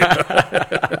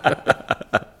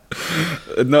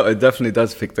 No, it definitely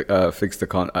does fit the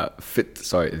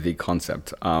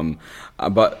concept.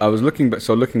 But I was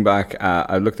looking back,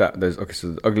 I looked at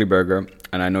so the Ugly Burger,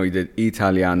 and I know you did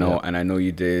Italiano, and I know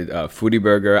you did Foodie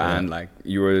Burger, and like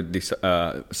you were the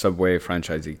Subway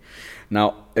franchisee.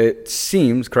 Now it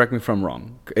seems, correct me if I'm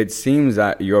wrong, it seems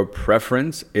that your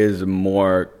preference is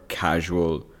more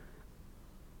casual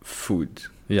food.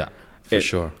 Yeah. For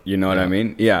sure. You know what I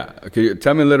mean? Yeah. Could you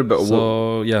tell me a little bit?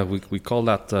 So, we call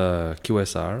that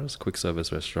QSRs, quick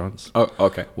service restaurants. Oh,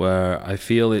 okay. Where I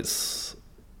feel it's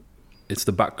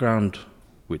the background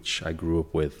which I grew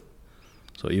up with.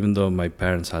 So even though my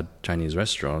parents had Chinese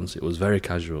restaurants, it was very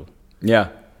casual. Yeah.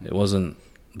 It wasn't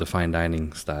the fine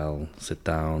dining style, sit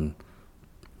down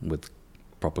with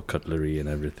proper cutlery and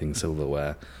everything,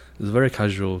 silverware. It was very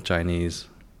casual Chinese.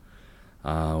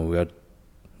 We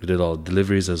did all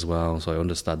deliveries as well, so I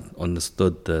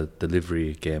understood the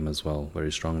delivery game as well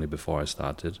very strongly before I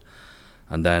started.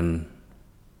 And then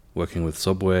working with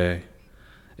Subway,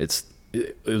 it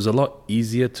was a lot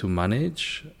easier to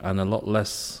manage and a lot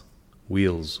less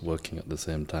wheels working at the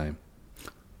same time.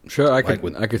 Sure, I could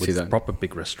see that. With proper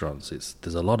big restaurants,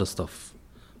 there's a lot of stuff,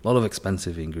 a lot of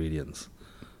expensive ingredients.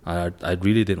 I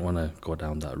really didn't want to go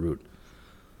down that route.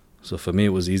 So for me, it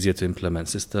was easier to implement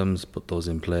systems, put those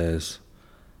in place.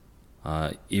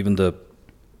 Even the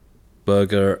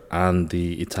burger and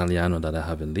the Italiano that I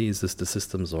have in these, the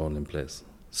systems are all in place.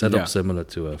 Set up similar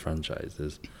to a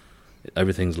franchise.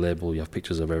 Everything's labeled, you have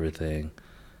pictures of everything.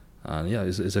 And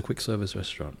it's a quick service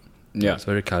restaurant. Yeah. It's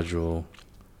very casual.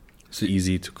 It's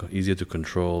easier to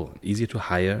control, easier to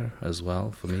hire as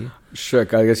well for me. Sure,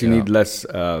 I guess you need less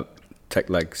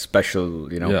special,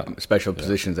 special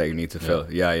positions that you need to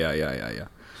fill. Yeah.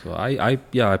 So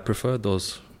I prefer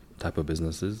those type of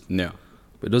businesses. Yeah.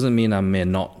 But it doesn't mean I may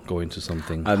not go into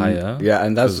something higher. Yeah,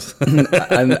 and that's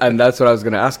and that's what I was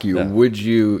going to ask you. Yeah. Would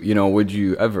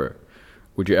you ever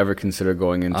consider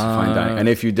going into fine dining? And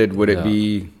if you did, would it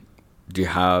be?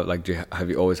 Have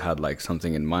you always had like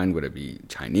something in mind? Would it be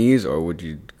Chinese, or would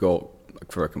you go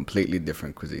for a completely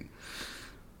different cuisine?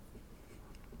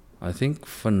 I think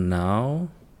for now,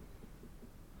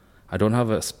 I don't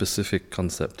have a specific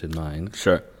concept in mind.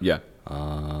 Sure. Yeah.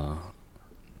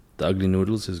 The Ugly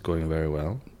Noodles is going very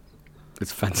well.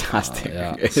 It's fantastic.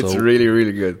 It's so really,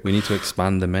 really good. We need to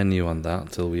expand the menu on that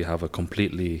until we have a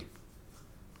complete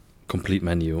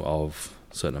menu of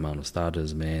a certain amount of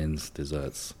starters, mains,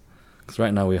 desserts. Because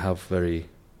right now we have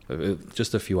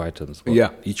just a few items. But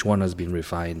each one has been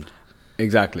refined.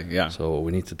 Exactly, yeah. So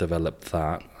we need to develop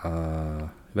that.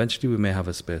 Eventually we may have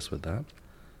a space with that.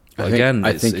 But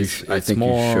I think you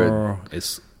should.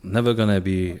 It's never going to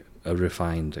be a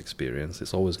refined experience.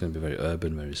 It's always going to be very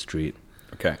urban, very street.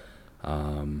 Okay.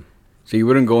 So you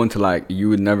wouldn't go into you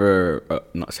would never,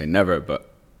 not say never,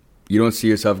 but you don't see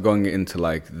yourself going into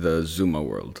the Zuma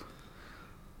world.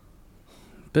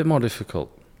 Bit more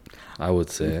difficult, I would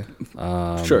say.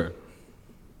 Sure.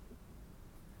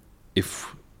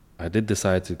 If I did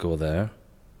decide to go there,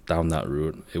 down that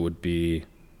route, it would be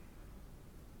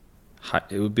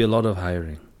a lot of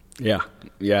hiring. Yeah,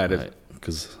 it is.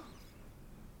 Because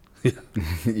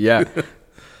yeah,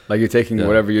 you're taking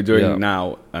whatever you're doing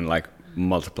now and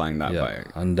multiplying that by.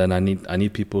 And then I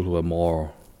need people who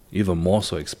are even more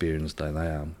so experienced than I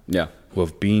am. Yeah, who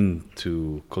have been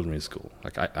to culinary school.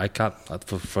 I can't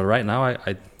for right now.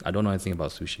 I don't know anything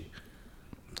about sushi.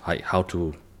 How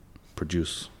to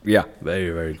produce. Yeah,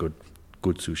 very, very good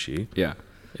sushi. Yeah.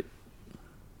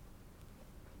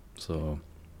 So.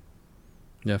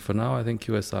 Yeah, for now I think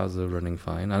QSRs are running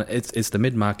fine, and it's the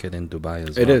mid market in Dubai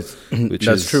as well. It is,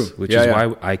 that's true. Which is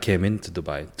why I came into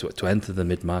Dubai to enter the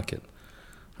mid market.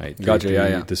 Right,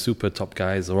 gotcha. The super top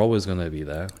guys are always going to be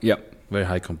there. Yep. Very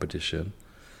high competition.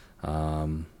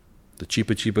 The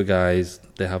cheaper guys,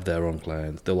 they have their own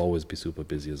clients. They'll always be super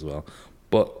busy as well.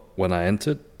 But when I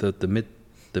entered, the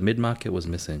mid market was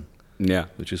missing. Yeah,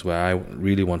 which is where I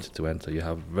really wanted to enter. You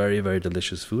have very, very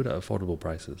delicious food at affordable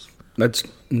prices. That's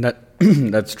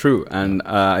true, and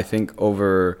I think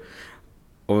over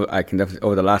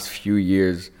the last few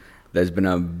years, there's been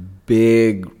a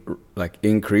big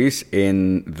increase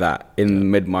in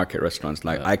mid-market restaurants.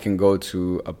 I can go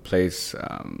to a place,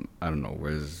 I don't know,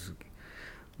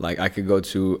 I could go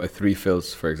to a Three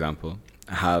Phils, for example,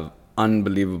 have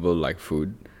unbelievable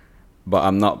food, but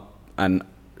I'm not, and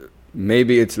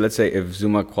maybe it's, let's say if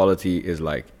Zuma quality is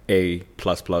A++,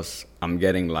 I'm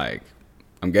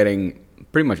getting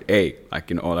pretty much A,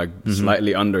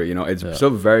 slightly under, it's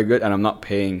still very good, and I'm not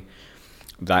paying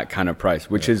that kind of price,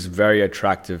 which is very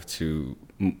attractive to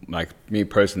me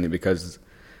personally,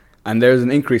 and there's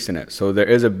an increase in it. So there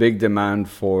is a big demand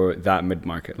for that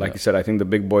mid-market. You said, I think the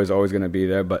big boys are always going to be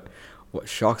there, but what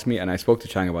shocks me, and I spoke to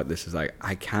Chang about this, is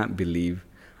I can't believe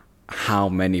how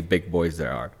many big boys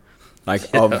there are.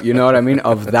 You know what I mean?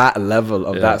 Of that level,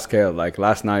 of that scale.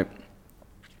 Last night,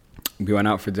 we went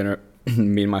out for dinner,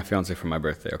 me and my fiance, for my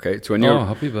birthday, okay?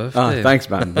 Happy birthday. Thanks,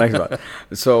 man.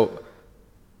 So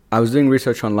I was doing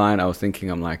research online. I was thinking,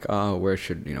 where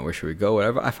should we go?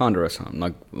 Whatever. I found a restaurant.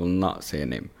 Will not say a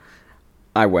name.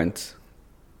 I went.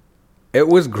 It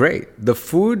was great. The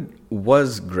food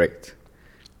was great.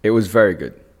 It was very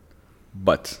good.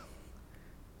 But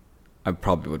I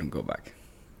probably wouldn't go back.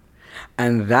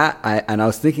 And I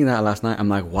was thinking that last night. I'm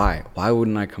why? Why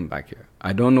wouldn't I come back here?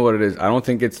 I don't know what it is. I don't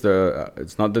think it's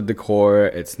not the decor.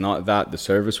 It's not that. The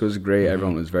service was great. Mm-hmm.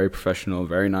 Everyone was very professional,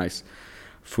 very nice.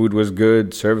 Food was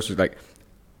good. Service was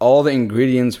all the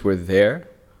ingredients were there,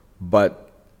 but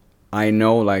I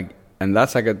know and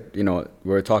that's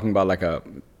we're talking about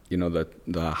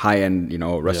the high end,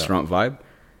 restaurant vibe.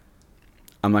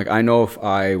 I'm I know if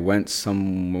I went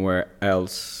somewhere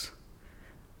else,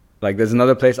 there's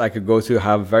another place I could go to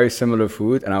have very similar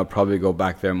food, and I would probably go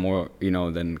back there more,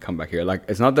 than come back here.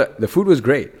 It's not that the food was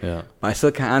great. Yeah. I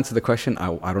still can't answer the question.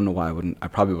 I don't know why I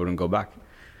probably wouldn't go back.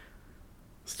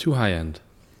 It's too high end.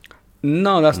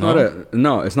 No, that's not it.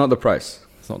 No, it's not the price.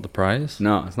 It's not the price?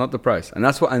 No, it's not the price. And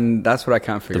that's what I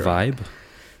can't figure out. The vibe?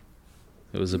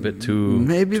 It was a bit too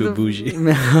bougie.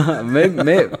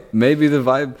 maybe the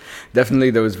vibe.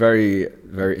 Definitely, there was very,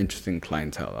 very interesting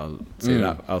clientele.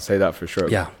 I'll say that for sure.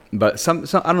 Yeah. But some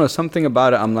I don't know, something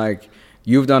about it. I'm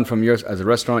you've done from yours as a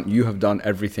restaurant. You have done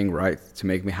everything right to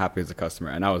make me happy as a customer,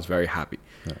 and I was very happy.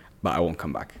 Yeah. But I won't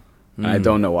come back. I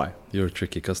don't know why. You're a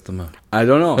tricky customer. I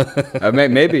don't know.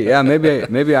 Maybe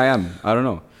I am. I don't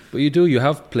know. But you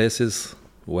have places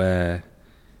where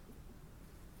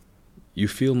you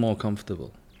feel more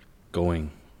comfortable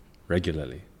going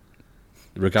regularly,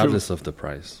 regardless of the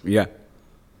price. Yeah.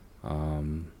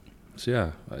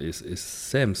 It's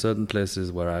same. Certain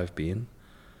places where I've been,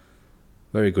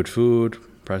 very good food,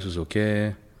 price was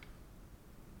okay,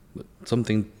 but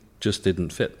something just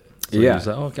didn't fit.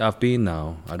 So okay, I've been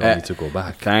now. I don't need to go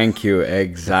back. Thank you.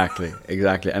 Exactly.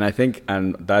 And I think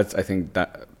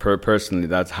that personally,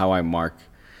 that's how I mark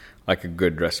like a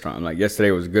good restaurant. I'm like,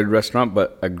 yesterday was a good restaurant,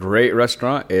 but a great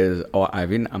restaurant is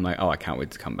Ivan. I'm like, I can't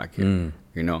wait to come back here.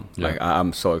 You know, like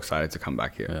I'm so excited to come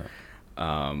back here.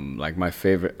 Like my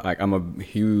favorite, like I'm a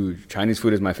huge Chinese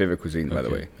food is my favorite cuisine, by the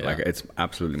way. Like it's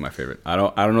absolutely my favorite. I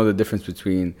don't know the difference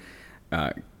between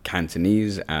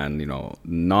Cantonese and, you know,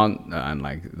 and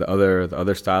like the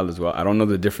other style as well. I don't know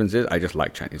the differences. I just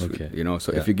like Chinese food, you know.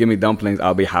 So if you give me dumplings,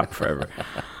 I'll be happy forever.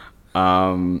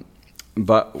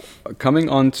 But coming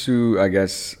on to, I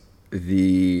guess,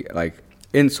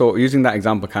 so using that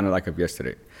example kind of like of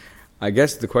yesterday, I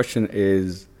guess the question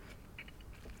is,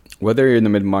 whether you're in the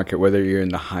mid-market, whether you're in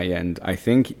the high end, I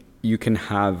think you can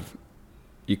have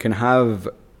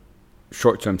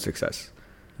short-term success.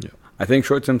 Yeah. I think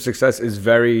short-term success is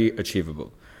very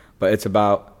achievable, but it's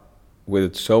about,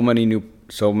 with so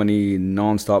many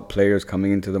non-stop players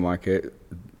coming into the market,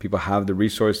 people have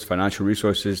the financial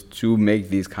resources to make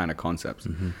these kind of concepts.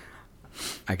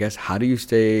 I guess, how do you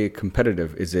stay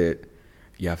competitive? Is it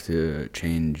you have to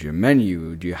change your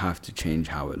menu? Do you have to change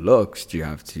how it looks? Do you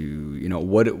have to, you know,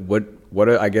 what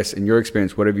are, I guess, in your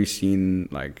experience, what have you seen,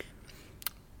 like,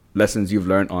 lessons you've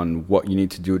learned on what you need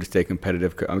to do to stay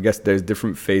competitive? I guess there's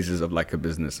different phases of like a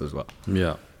business as well.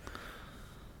 Yeah.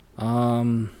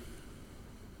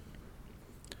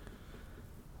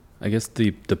 I guess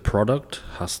the product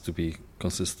has to be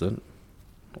consistent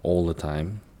all the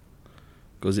time,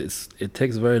 because it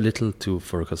takes very little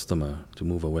for a customer to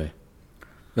move away.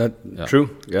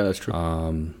 True. Yeah, that's true.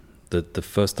 The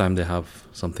first time they have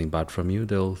something bad from you,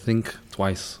 they'll think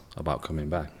twice about coming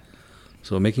back.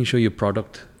 So making sure your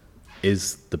product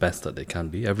is the best that it can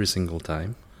be every single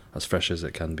time, as fresh as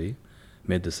it can be,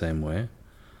 made the same way.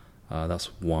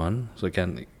 That's one. So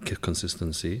again,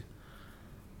 consistency.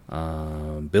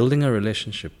 Building a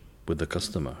relationship with the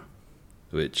customer,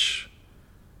 which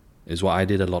is what I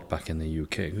did a lot back in the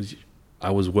UK. I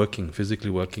was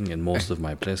physically working in most of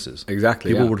my places.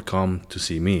 Exactly. People would come to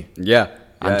see me.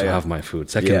 And to have my food,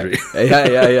 secondary.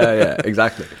 Yeah,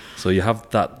 exactly. So you have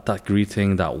that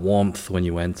greeting, that warmth when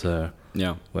you enter.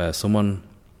 Yeah. Where someone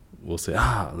will say,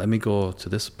 let me go to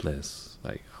this place.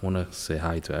 Like, I want to say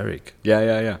hi to Eric.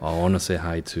 Yeah. Or I want to say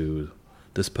hi to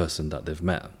this person that they've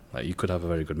met. Like, you could have a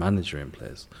very good manager in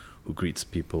place who greets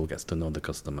people, gets to know the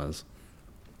customers.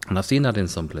 And I've seen that in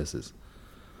some places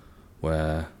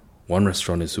where one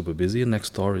restaurant is super busy and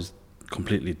next door is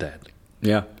completely dead.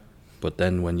 Yeah. But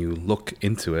then when you look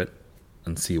into it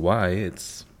and see why,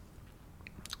 it's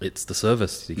the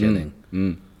service you're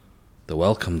getting, the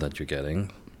welcome that you're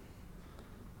getting.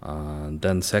 And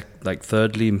then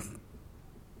thirdly,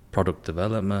 product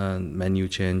development, menu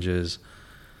changes.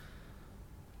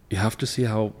 You have to see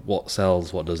what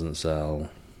sells, what doesn't sell,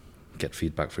 get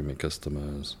feedback from your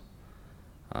customers.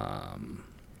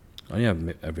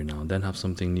 Every now and then have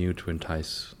something new to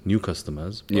entice new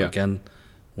customers. But again,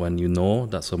 when you know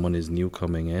that someone is new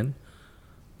coming in,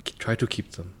 try to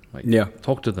keep them.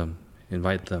 Talk to them,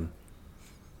 invite them.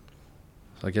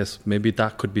 So I guess maybe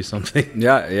that could be something.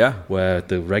 Yeah. Where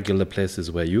the regular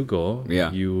places where you go,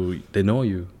 they know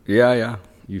you. Yeah.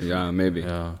 Maybe.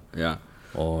 Yeah.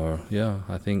 Or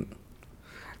I think.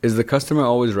 Is the customer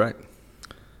always right?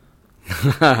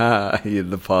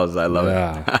 The pause, I love it.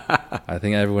 I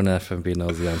think everyone in F&B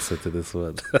knows the answer to this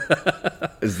word.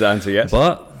 Is the answer yes?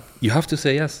 But you have to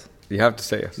say yes. You have to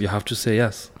say yes. You have to say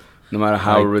yes. No matter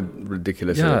how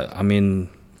ridiculous it is. Yeah, I mean,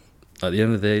 at the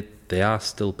end of the day, they are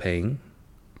still paying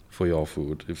for your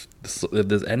food. If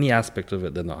there's any aspect of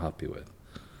it they're not happy with,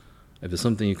 if there's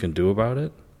something you can do about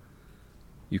it,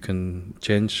 you can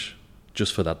change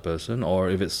just for that person. Or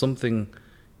if it's something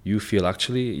you feel,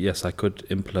 actually, yes, I could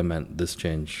implement this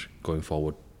change going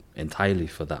forward entirely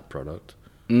for that product,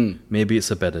 maybe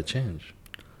it's a better change.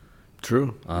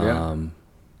 True.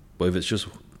 But if it's just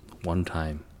one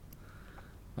time,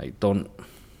 like, don't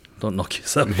knock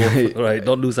yourself off, right?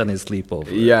 Don't lose any sleep over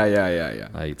it. Yeah.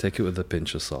 Like, take it with a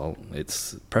pinch of salt.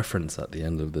 It's preference at the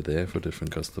end of the day for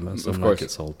different customers. Some like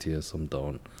it saltier, some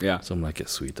don't. Yeah. Some like it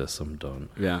sweeter, some don't.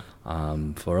 Yeah.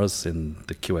 For us in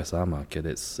the QSR market,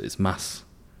 it's mass.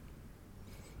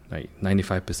 Like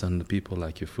 95% of the people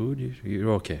like your food,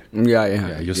 you're okay.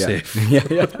 Yeah, you're safe. Yeah.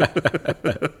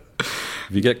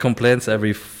 If you get complaints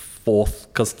every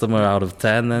fourth customer out of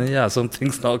 10, then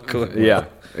something's not going well. Yeah,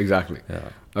 exactly. Yeah.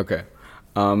 Okay.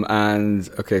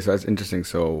 So that's interesting.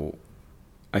 So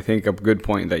I think a good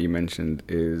point that you mentioned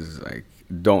is, like,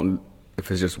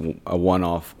 if it's just a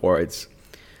one-off or it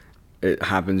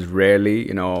happens rarely,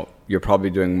 you know, you're probably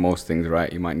doing most things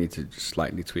right. You might need to just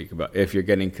slightly tweak. But if you're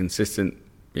getting consistent,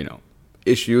 you know,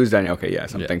 issues, then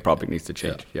something probably needs to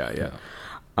change. Yeah.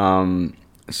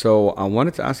 So I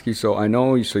wanted to ask you, so I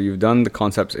know, so you've done the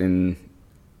concepts in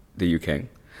the UK,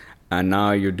 and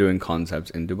now you're doing concepts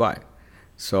in Dubai.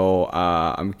 So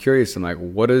I'm curious, I'm like,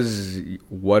 what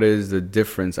is the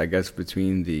difference, I guess,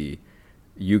 between the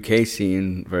UK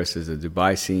scene versus the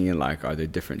Dubai scene? Like, are there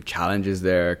different challenges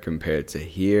there compared to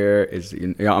here?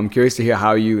 I'm curious to hear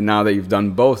how you, now that you've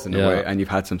done both in a way and you've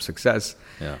had some success,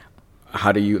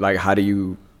 how do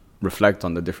you reflect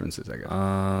on the differences, I guess?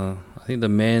 I think the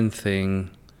main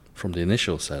thing from the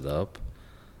initial setup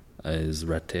is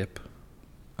red tape.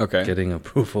 Okay. Getting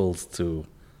approvals to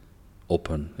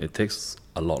open. It takes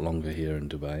a lot longer here in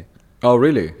Dubai. Oh,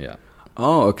 really? Yeah.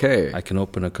 Oh, okay. I can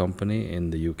open a company in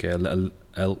the UK,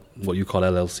 what you call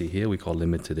LLC here, we call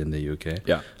limited in the UK.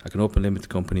 Yeah. I can open a limited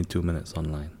company in 2 minutes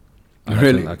online.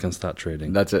 Really? I can start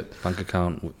trading. That's it. Bank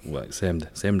account,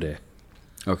 same day.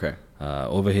 Okay.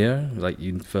 Over here, like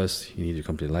you need your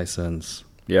company license.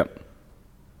 Yep.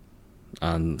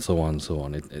 And so on, so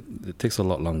on. It takes a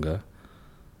lot longer.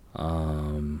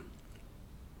 But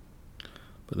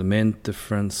the main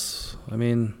difference, I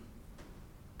mean,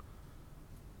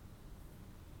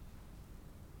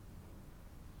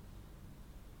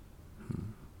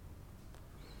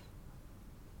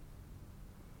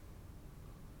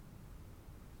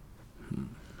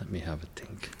 let me have a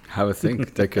think. Have a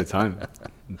think. Take your time.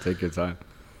 Take your time.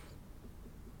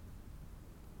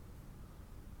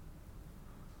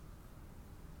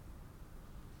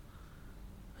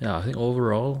 Yeah, I think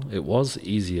overall it was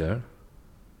easier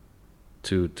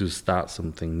to start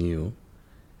something new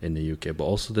in the UK, but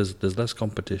also there's less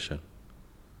competition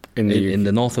in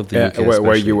the north of the UK,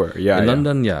 where you were. In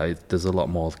London, there's a lot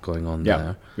more going on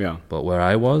there. Yeah. But where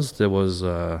I was, there was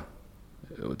a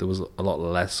lot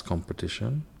less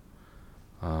competition,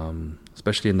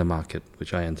 especially in the market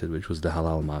which I entered, which was the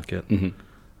halal market.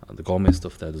 Mm-hmm. The gourmet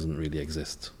stuff there doesn't really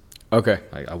exist. Okay.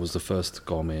 I was the first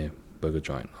gourmet burger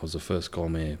joint. I was the first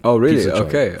gourmet. Oh, really? Pizza joint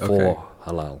Okay. for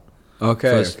halal.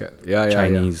 Okay. First Yeah.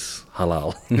 Chinese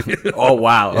halal. Oh,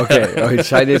 wow. Okay. Oh,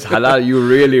 Chinese halal. You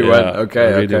really went.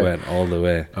 Okay. I really went all the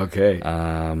way. Okay.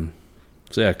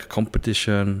 So yeah,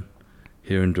 competition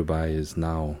here in Dubai is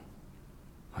now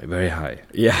very high.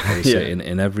 Yeah. I would say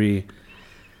in every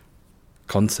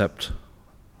concept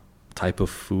type of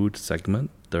food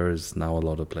segment, there is now a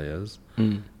lot of players.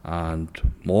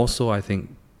 And more so, I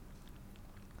think,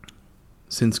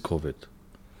 since COVID,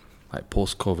 like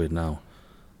post-COVID now,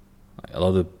 a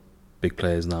lot of big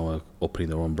players now are opening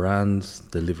their own brands,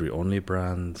 delivery-only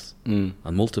brands, and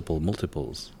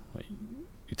multiples. Like,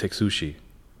 you take sushi.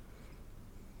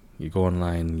 You go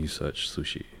online, you search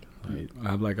sushi. Right?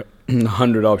 I have like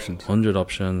 100 options. 100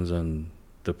 options, and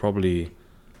they're probably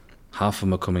half of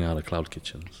them are coming out of cloud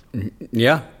kitchens.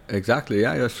 Yeah, exactly.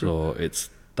 Yeah, that's true. So it's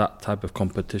that type of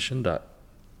competition that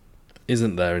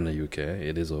isn't there in the UK.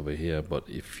 It is over here. But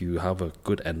if you have a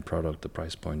good end product, the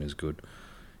price point is good,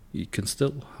 you can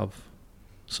still have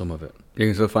some of it. You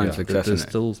can still find success in it. There's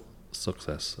still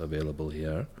success available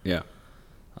here. Yeah.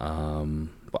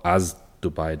 But as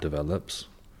Dubai develops,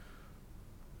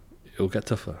 it'll get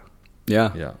tougher.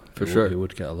 Yeah, for sure. It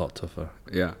would get a lot tougher.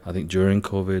 Yeah. I think during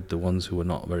COVID, the ones who were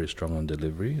not very strong on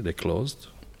delivery, they closed.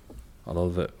 A lot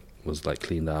of it was like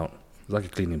cleaned out. It was like a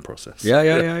cleaning process. Yeah.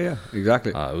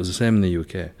 Exactly. It was the same in the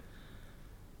UK.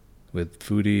 With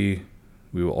Foodie,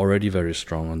 we were already very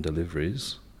strong on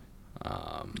deliveries.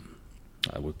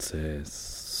 I would say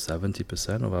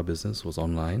 70% of our business was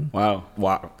online.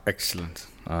 Wow, excellent.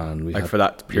 And we had, for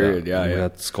that period, we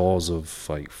had scores of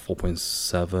like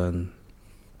 4.7,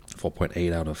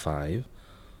 4.8 out of 5.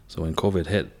 So when COVID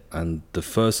hit, and the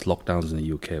first lockdowns in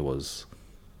the UK was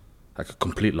like a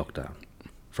complete lockdown.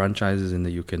 Franchises in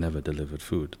the UK never delivered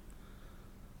food.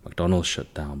 McDonald's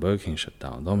shut down, Burger King shut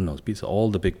down, Domino's Pizza, all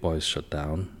the big boys shut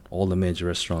down. All the major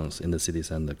restaurants in the city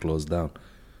centre closed down.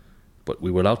 But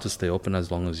we were allowed to stay open as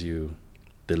long as you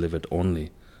delivered only.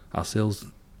 Our sales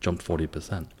jumped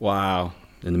 40%. Wow.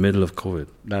 In the middle of COVID.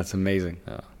 That's amazing.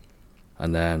 Yeah.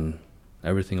 And then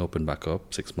everything opened back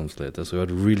up 6 months later. So we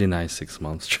had a really nice 6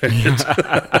 months straight.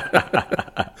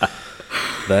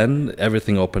 Then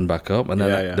everything opened back up. And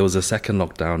then there was a second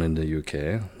lockdown in the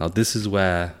UK. Now this is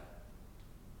where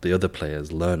the other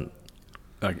players learned.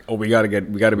 Like, we gotta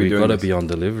be on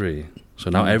delivery. So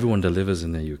now everyone delivers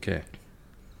in the UK.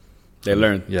 They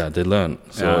learn. Yeah, they learn.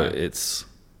 So it's,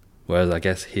 whereas I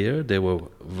guess here they were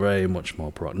very much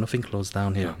more nothing closed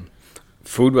down here.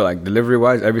 Food, like delivery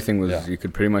wise, everything was, you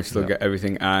could pretty much still get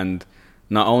everything. And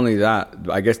not only that,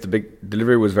 I guess the big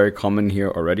delivery was very common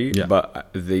here already, but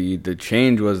the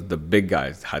change was the big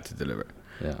guys had to deliver.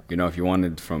 Yeah. You know, if you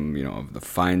wanted from, you know, the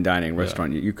fine dining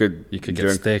restaurant, you could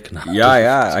get steak now.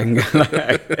 Yeah. I can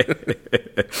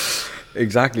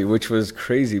exactly, which was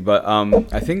crazy. But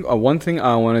I think one thing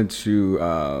I wanted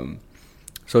to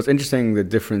so it's interesting the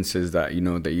differences that, you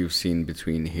know, that you've seen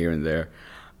between here and there.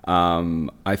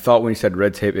 I thought when you said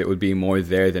red tape, it would be more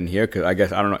there than here, because I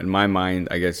guess, I don't know, in my mind,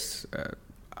 I guess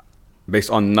based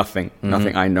on nothing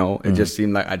I know, it just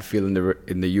seemed like I'd feel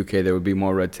in the UK there would be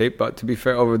more red tape. But to be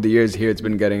fair, over the years here, there's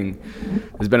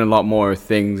been a lot more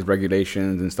things,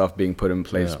 regulations and stuff being put in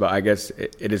place. But I guess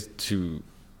it is to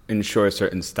ensure a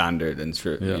certain standard and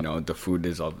you know, the food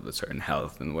is of a certain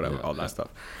health and whatever, all that stuff.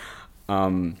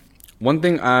 One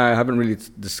thing I haven't really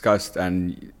discussed,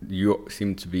 and you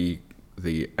seem to be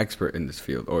the expert in this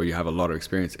field, or you have a lot of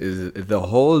experience, is the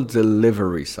whole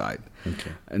delivery side.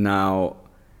 Okay. Now,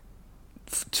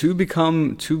 to be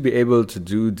able to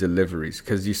do deliveries,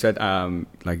 because you said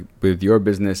like with your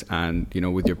business and, you know,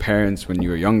 with your parents when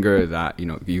you were younger, that, you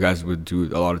know, you guys would do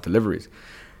a lot of deliveries.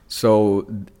 So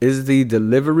is the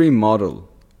delivery model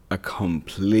a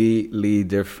completely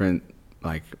different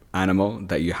like animal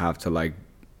that you have to like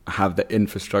have the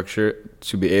infrastructure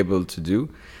to be able to do?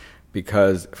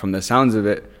 Because from the sounds of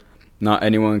it, not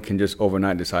anyone can just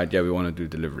overnight decide, we want to do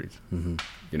deliveries.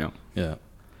 You know? Yeah.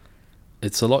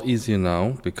 It's a lot easier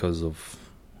now because of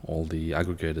all the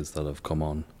aggregators that have come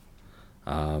on.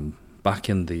 Back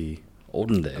in the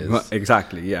olden days,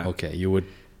 exactly, yeah. Okay, you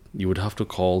would have to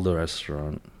call the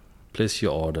restaurant, place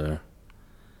your order,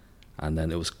 and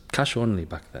then it was cash only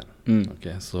back then.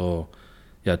 Okay, so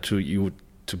yeah, to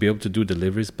be able to do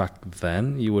deliveries back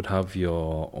then, you would have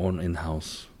your own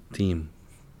in-house team.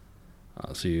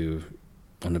 So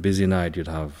on a busy night,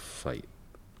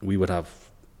 we would have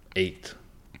 8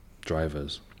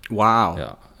 drivers. Wow.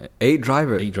 Yeah. 8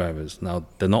 drivers? 8 drivers. Now,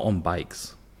 they're not on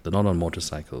bikes. They're not on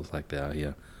motorcycles like they are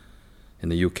here. In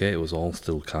the UK, it was all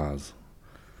still cars.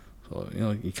 So, you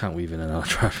know, you can't weave in and out of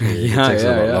traffic. It takes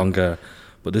a lot longer.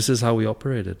 But this is how we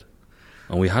operated.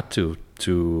 And we had to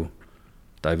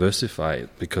diversify it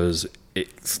because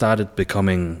it started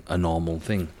becoming a normal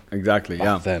thing. Exactly,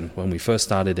 Back then, when we first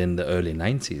started in the early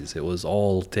 90s, it was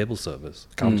all table service,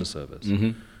 counter service.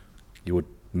 You would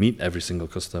meet every single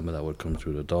customer that would come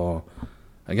through the door.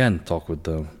 Again, talk with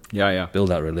them. Build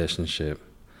that relationship.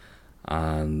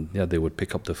 And they would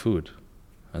pick up the food.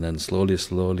 And then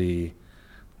slowly,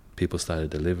 people started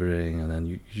delivering. And then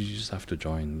you just have to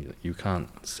join. You can't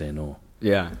say no.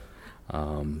 Yeah.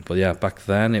 But back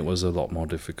then it was a lot more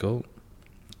difficult.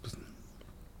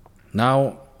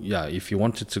 Now, if you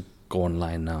wanted to go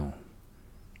online now,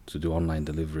 to do online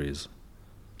deliveries,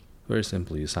 very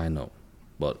simple, you sign up.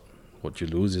 But what you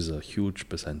lose is a huge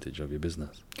percentage of your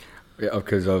business. Yeah,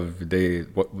 because of the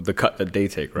cut that they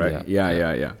take, right?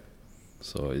 Yeah.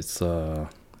 So it's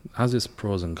has its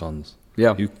pros and cons.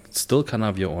 Yeah. You still can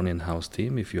have your own in-house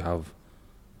team if you have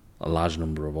a large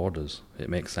number of orders. It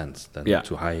makes sense then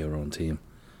to hire your own team,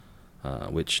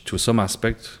 which to some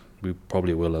aspect we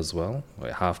probably will as well.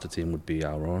 Like half the team would be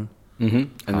our own,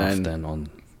 and then on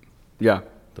the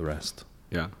rest.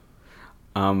 Yeah.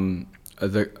 I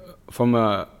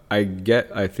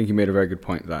think you made a very good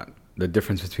point that the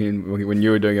difference between when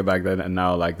you were doing it back then and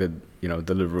now, like the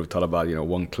Deliveroo Talaba,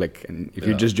 one click, and if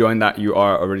you just join that, you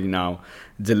are already now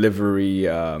delivery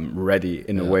ready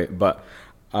in a way. But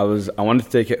I wanted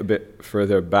to take it a bit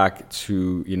further back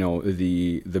to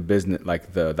the business,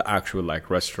 like the actual like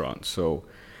restaurant. So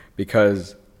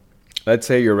because let's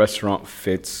say your restaurant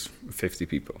fits 50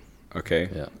 people, okay?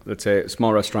 Yeah. Let's say a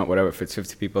small restaurant, whatever, fits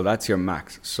 50 people. That's your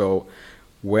max. So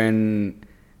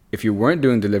if you weren't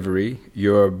doing delivery,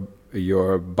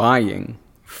 you're buying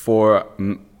for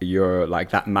your like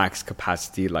that max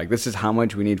capacity. Like this is how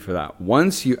much we need for that.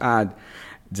 Once you add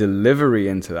delivery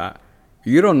into that,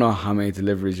 you don't know how many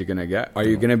deliveries you're gonna get. Are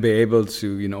you gonna be able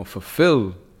to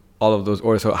fulfill all of those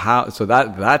orders? So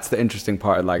that's the interesting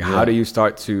part. Like how do you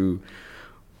start to?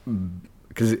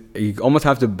 Because you almost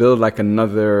have to build like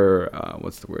another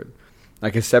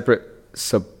like a separate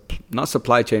not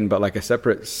supply chain, but like a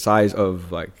separate size of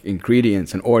like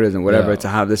ingredients and orders and whatever to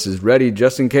have this is ready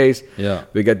just in case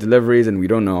we get deliveries and we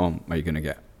don't know, are you going to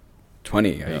get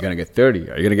 20? Are you going to get 30?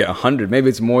 Are you going to get 100? Maybe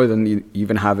it's more than you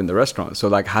even have in the restaurant. So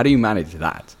like, how do you manage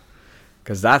that?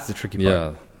 Because that's the tricky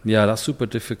part. Yeah, that's super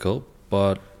difficult,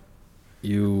 but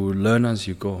you learn as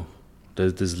you go.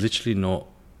 There's literally no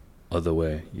other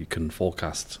way you can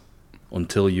forecast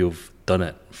until you've done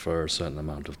it for a certain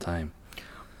amount of time.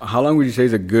 How long would you say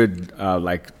is a good,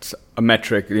 like a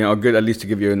metric, a good at least to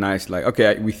give you a nice, like,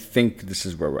 okay, we think this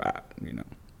is where we're at,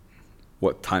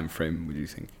 What time frame would you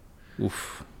think?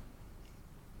 Oof.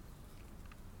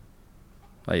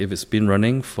 Like if it's been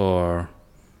running for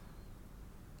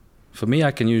me,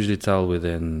 I can usually tell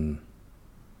within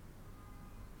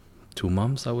 2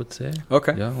 months, I would say.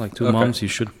 Okay. Yeah, like 2 months, you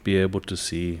should be able to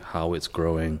see how it's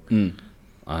growing.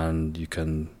 And you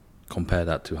can compare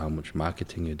that to how much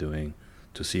marketing you're doing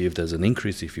to see if there's an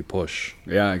increase if you push.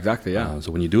 Yeah, exactly, yeah.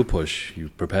 So when you do push, you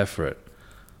prepare for it.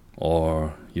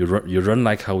 Or you run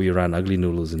like how we ran Ugly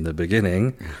Noodles in the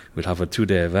beginning. We'd have a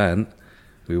 2-day event.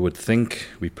 We would think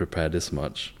we prepared this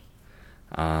much.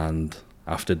 And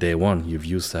after day 1, you've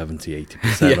used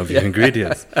 70-80% of your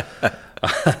ingredients.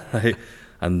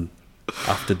 And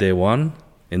after day 1,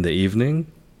 in the evening,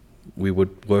 we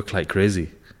would work like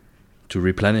crazy to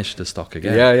replenish the stock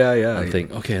again. Yeah. And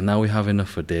think, okay, now we have enough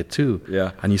for day 2.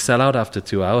 Yeah. And you sell out after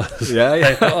 2 hours.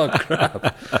 Yeah. Oh,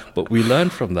 crap. But we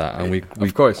learned from that. And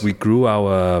we grew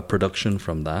our production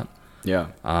from that. Yeah.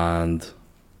 And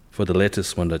for the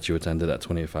latest one that you attended at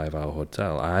 25-hour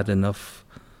hotel, I had enough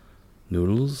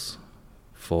noodles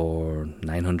for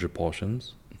 900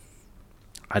 portions.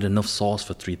 I had enough sauce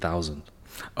for 3,000.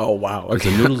 Oh, wow. Okay.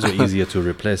 The noodles were easier to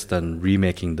replace than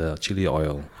remaking the chili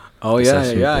oil. Oh, yeah.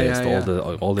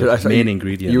 All the main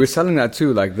ingredients. You were selling that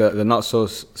too, like the not so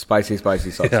spicy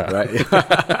sauce, right?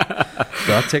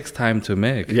 So that takes time to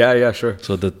make. Yeah, sure.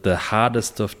 So the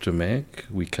hardest stuff to make,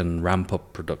 we can ramp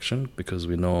up production because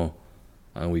we know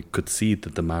and we could see the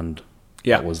demand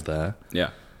that was there.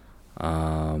 Yeah.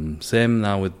 Same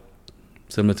now with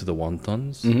similar to the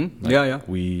wontons. Mm-hmm. Like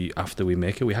after we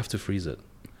make it, we have to freeze it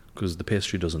because the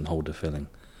pastry doesn't hold the filling.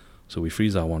 So we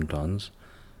freeze our wontons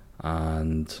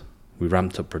and we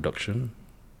ramped up production.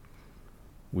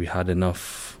 We had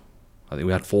enough. I think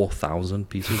we had 4,000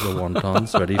 pieces of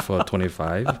wontons ready for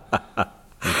 25.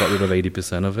 We got rid of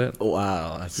 80% of it.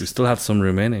 Wow. We still had some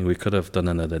remaining. We could have done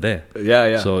another day.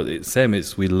 Yeah. So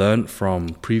we learned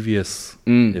from previous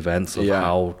events of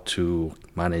how to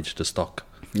manage the stock.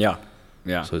 Yeah.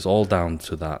 So it's all down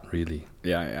to that, really.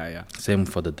 Yeah. Same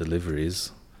for the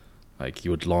deliveries. Like you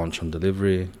would launch on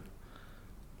delivery.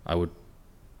 I would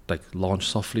launch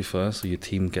softly first so your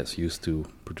team gets used to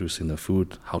producing the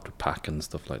food, how to pack and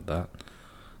stuff like that.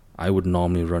 I would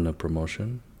normally run a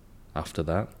promotion after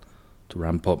that to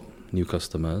ramp up new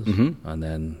customers and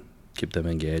then keep them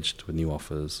engaged with new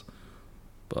offers.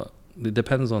 But it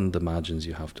depends on the margins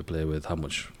you have to play with, how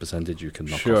much percentage you can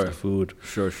knock off the food.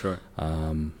 Sure.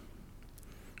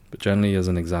 But generally, as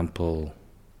an example,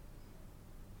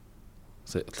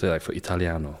 say like for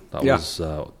Italiano, that was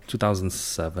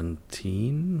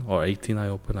 2017 or 18 I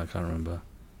opened, I can't remember.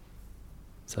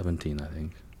 17, I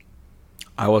think.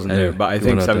 I wasn't there, but I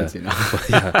think 17.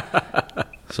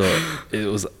 So it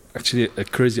was actually a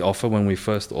crazy offer when we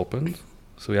first opened.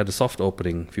 So we had a soft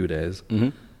opening a few days,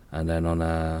 and then on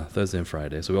a Thursday and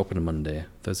Friday. So we opened on Monday,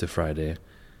 Thursday, Friday.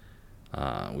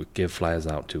 We gave flyers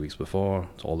out 2 weeks before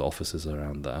to all the offices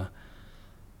around there.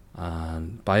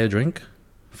 And buy a drink,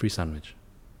 free sandwich.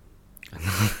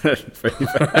 I'll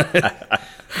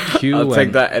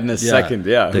take that in a second.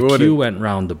 Yeah, the queue went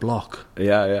round the block.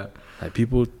 Yeah. Like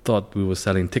people thought we were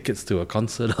selling tickets to a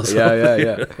concert or something.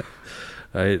 Yeah.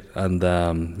 Right, and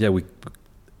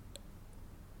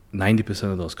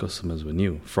 90% of those customers were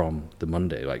new from the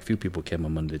Monday. Like few people came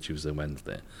on Monday, Tuesday,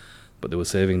 Wednesday, but they were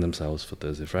saving themselves for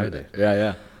Thursday, Friday.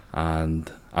 Yeah.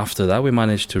 And after that, we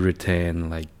managed to retain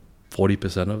like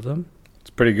 40% of them. It's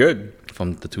pretty good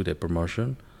from the 2-day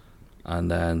promotion.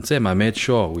 And then I made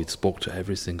sure we spoke to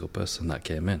every single person that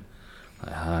came in.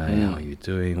 Like, hi, how are you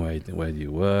doing? Where do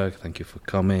you work? Thank you for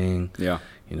coming. Yeah.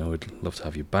 We'd love to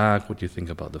have you back. What do you think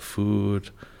about the food?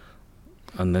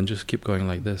 And then just keep going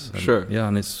like this. And sure. Yeah,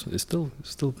 and it's still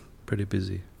pretty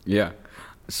busy. Yeah.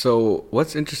 So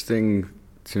what's interesting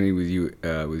to me with you,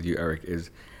 Eric, is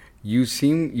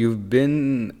you've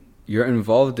been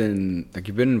involved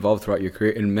throughout your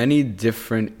career in many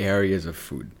different areas of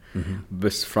food.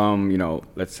 But from,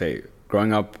 let's say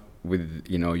growing up with,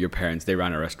 your parents, they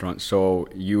ran a restaurant. So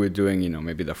you were doing,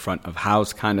 maybe the front of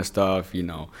house kind of stuff,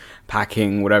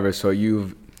 packing, whatever. So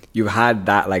you've had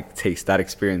that taste, that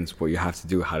experience, what you have to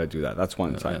do, how to do that. That's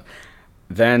one side. Yeah.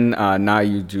 Then now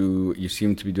you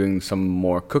seem to be doing some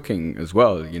more cooking as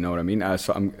well. You know what I mean? Was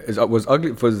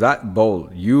that bowl,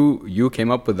 you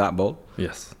came up with that bowl?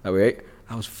 Yes. That we ate?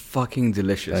 That was fucking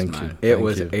delicious, Thank man. you. It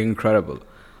was incredible.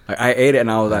 I ate it and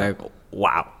I was like,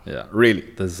 wow. Yeah. Really?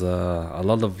 There's a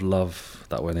lot of love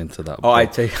that went into that. Oh, I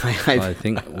think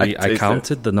I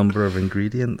counted the number of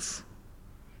ingredients.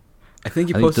 I think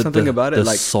you posted something about it.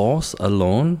 The sauce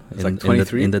alone, in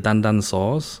 23? In the Dan Dan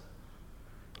sauce,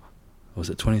 was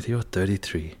it 23 or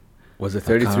 33? Was it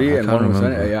 33? I can't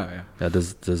remember. Yeah. Yeah,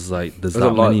 there's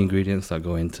that many ingredients that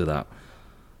go into that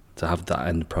to have that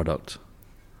end product.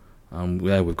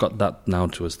 We've got that now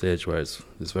to a stage where it's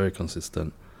very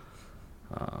consistent.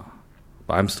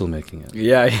 But I'm still making it.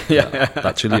 Yeah.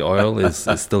 That chili oil is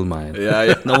still mine.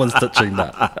 Yeah. No one's touching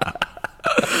that.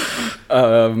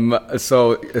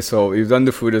 So you've done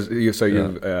the food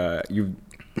you've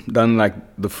done like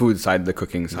the food side, the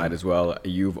cooking side as well.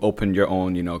 You've opened your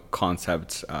own,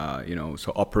 concepts.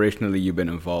 So operationally you've been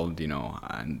involved,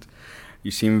 and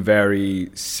you seem very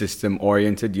system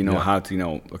oriented. How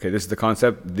to, okay, this is the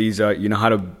concept. These are, how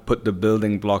to put the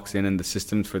building blocks in and the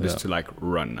systems for this to like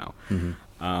run now.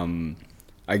 Mm-hmm.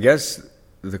 I guess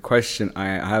the question, I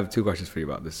have two questions for you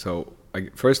about this. So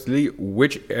firstly,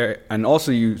 and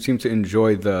also you seem to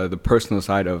enjoy the personal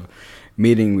side of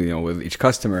meeting, with each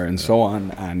customer and so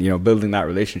on, and, building that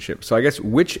relationship. So I guess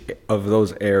which of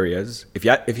those areas, if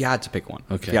you had to pick one,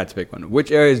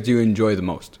 which areas do you enjoy the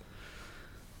most?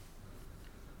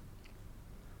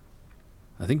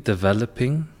 I think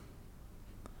developing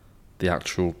the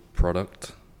actual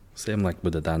product, same like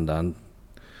with the Dan Dan,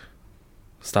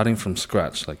 starting from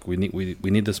scratch. Like we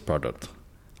need this product.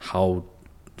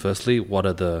 Firstly, what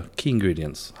are the key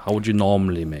ingredients? How would you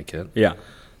normally make it? Yeah.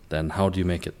 Then how do you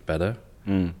make it better?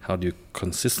 How do you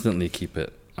consistently keep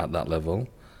it at that level?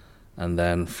 And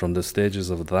then from the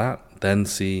stages of that, then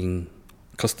seeing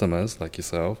customers like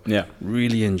yourself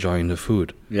really enjoying the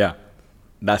food. Yeah.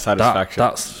 That satisfaction.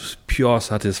 That's pure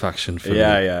satisfaction for me.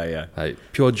 Yeah. Like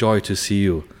pure joy to see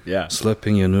you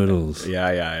slurping your noodles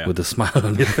with a smile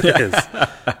on your face.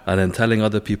 And then telling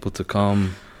other people to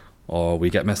come, or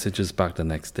we get messages back the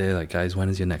next day like, guys, when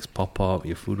is your next pop-up?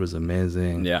 Your food was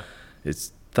amazing. Yeah.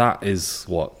 That is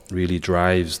what really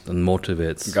drives and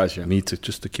motivates me to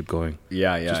keep going.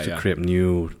 Just to create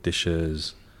new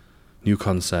dishes, new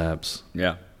concepts.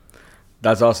 Yeah.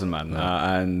 That's awesome, man.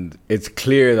 And it's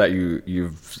clear that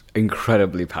you're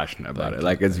incredibly passionate about it.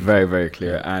 Like, it's very, very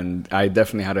clear. Yeah. And I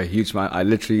definitely had a huge smile. I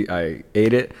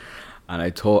ate it, and I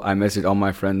messaged all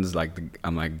my friends,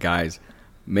 I'm like, guys,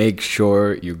 make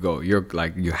sure you go. You're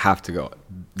like, you have to go.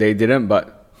 They didn't,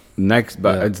 but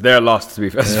it's their loss, to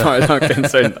be as far as I'm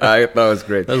concerned. I thought it was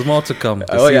great. There's more to come.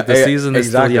 The season is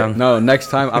still young. No, next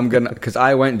time I'm gonna, because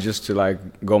I went just to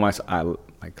go myself.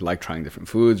 I like trying different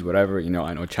foods, whatever. I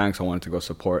know Chanks. I wanted to go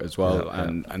support as well,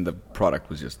 and the product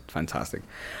was just fantastic.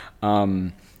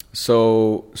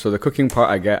 So the cooking part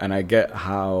I get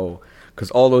how, because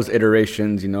all those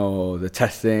iterations, the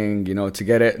testing, to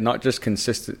get it not just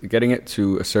consistent, getting it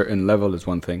to a certain level is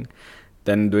one thing,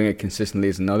 then doing it consistently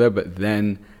is another, but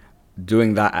then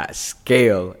doing that at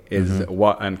scale is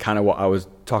what I was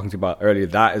talking to you about earlier.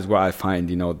 That is where I find,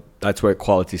 that's where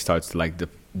quality starts to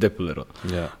dip a little.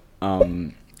 Yeah.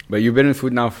 But you've been in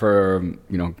food now for,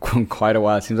 quite a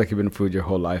while. It seems like you've been in food your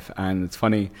whole life. And it's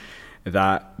funny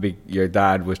that your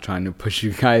dad was trying to push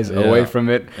you guys away from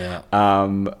it,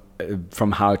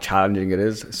 from how challenging it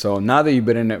is. So now that you've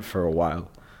been in it for a while,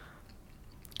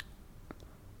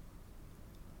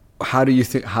 how do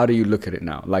you look at it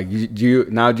now? Like, do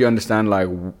you understand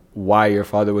why your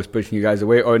father was pushing you guys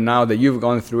away? Or now that you've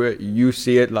gone through it, you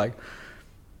see it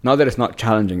not that it's not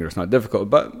challenging or it's not difficult,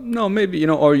 but no, maybe,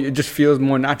 or it just feels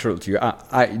more natural to you.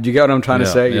 Do you get what I'm trying to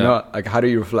say? How do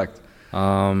you reflect?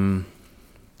 I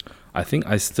think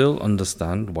I still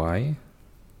understand why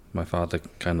my father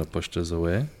kind of pushed us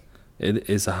away. It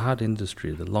is a hard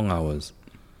industry, the long hours.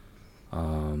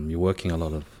 You're working a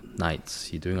lot of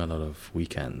nights, you're doing a lot of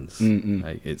weekends.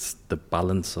 It's the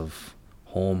balance of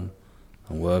home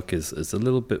and work is a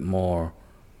little bit more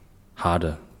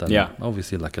harder than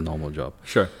obviously like a normal job.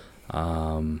 Sure.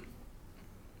 But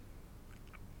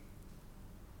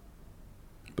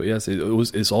yes,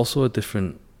 it's also a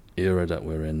different era that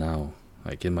we're in now.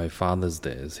 Like in my father's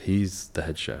days, he's the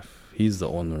head chef, he's the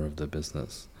owner of the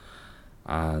business,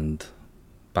 and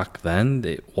back then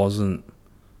it wasn't,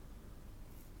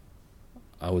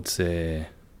 I would say,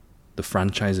 the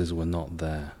franchises were not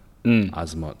there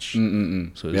as much.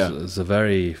 So it's a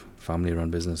very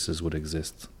family-run businesses would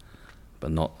exist,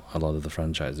 but not a lot of the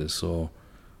franchises. So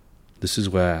this is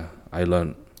where I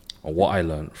learned, or what I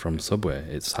learned from Subway.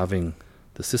 It's having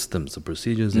the systems, the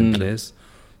procedures in place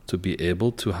to be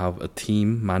able to have a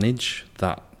team manage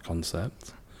that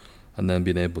concept and then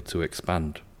being able to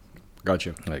expand.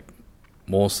 Gotcha. Like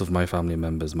most of my family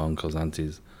members, my uncles,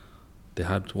 aunties, they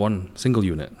had one single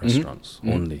unit restaurants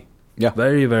only. Yeah.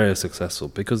 Very, very successful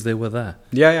because they were there.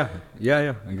 Yeah,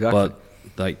 exactly.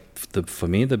 But for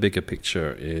me, the bigger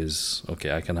picture is,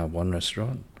 okay, I can have one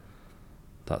restaurant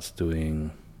that's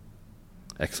doing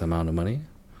X amount of money,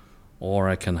 or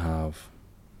I can have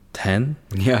 10,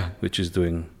 which is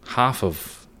doing half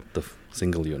of the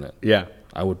single unit. Yeah.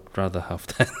 I would rather have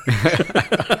 10.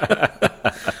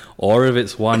 Or if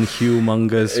it's one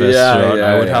humongous restaurant,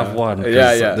 I would have one.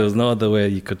 There was no other way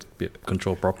you could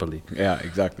control properly. Yeah,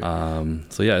 exactly.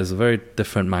 So yeah, it's a very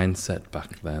different mindset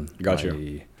back then. Gotcha.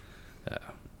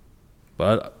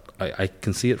 But I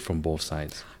can see it from both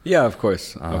sides. Yeah, of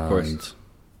course.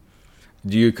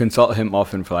 Do you consult him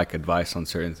often for like advice on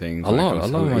certain things? A lot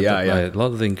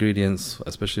of the ingredients,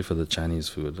 especially for the Chinese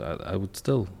food, I would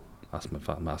still ask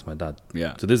my dad.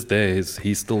 Yeah. To this day,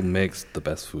 he still makes the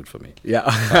best food for me. Yeah.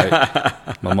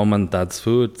 Like, my mom and dad's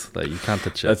food, like you can't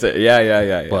touch it. That's it.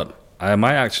 Yeah. But I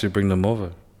might actually bring them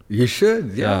over. You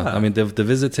should, yeah. I mean, they're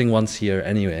visiting once a year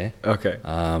anyway. Okay.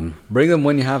 Bring them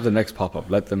when you have the next pop-up.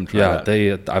 Let them try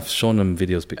that. I've shown them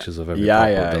pictures of every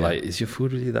pop-up. They're like, is your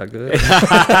food really that good?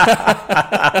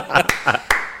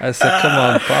 I said, come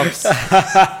on, Pops.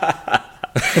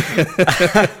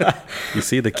 You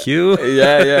see the queue?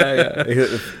 Yeah.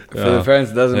 For the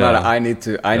parents, it doesn't matter. I need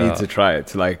to try it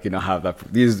to have that.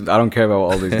 I don't care about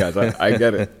all these guys. I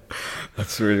get it.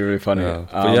 That's really, really funny.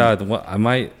 But I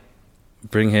might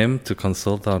bring him to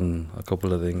consult on a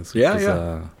couple of things.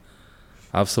 I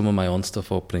have some of my own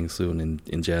stuff opening soon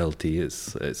in JLT.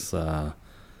 It's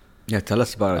tell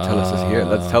us about it. Tell us here.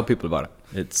 Let's tell people about it.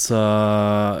 It's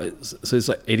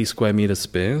like 80 square meter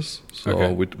space.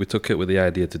 So we took it with the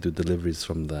idea to do deliveries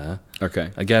from there. Okay.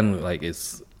 Again, like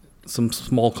it's some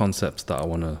small concepts that I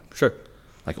want to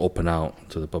open out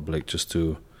to the public just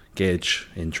to gauge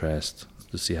interest,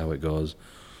 to see how it goes.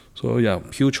 So yeah,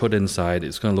 huge hood inside.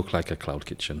 It's going to look like a cloud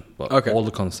kitchen, but all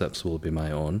the concepts will be my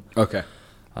own. Okay.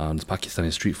 There's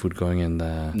Pakistani street food going in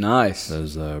there. Nice.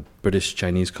 There's a British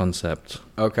Chinese concept.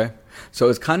 Okay. So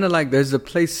it's kind of like there's a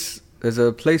place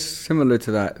similar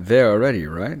to that there already,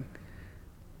 right?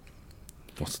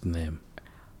 What's the name?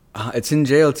 It's in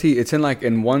JLT. It's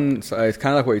in one. So it's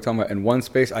kind of like what you're talking about. In one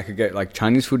space, I could get like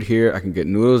Chinese food here. I can get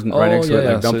noodles right next to it,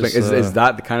 like dumpling. Is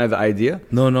that kind of the idea?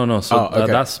 No. So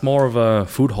that's more of a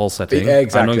food hall setting. Yeah,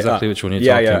 exactly. I know exactly which one you're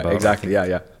talking about. Yeah, exactly.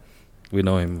 Yeah. We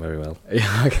know him very well.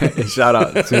 Yeah. Okay. Shout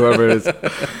out to whoever it is.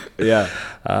 Yeah.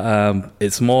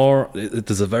 It's more.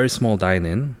 There's a very small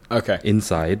dine-in. Okay.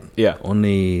 Inside. Yeah.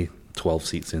 Only 12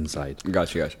 seats inside.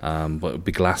 Gotcha. But it'll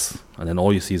be glass, and then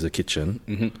all you see is a kitchen.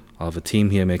 Mm-hmm. I'll have a team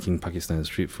here making Pakistani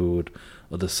street food,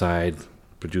 other side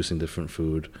producing different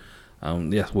food.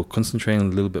 We're concentrating a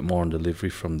little bit more on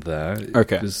delivery from there.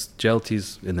 Okay. Because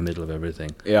JLT's in the middle of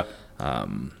everything. Yeah.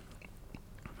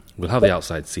 We'll have the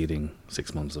outside seating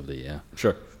 6 months of the year.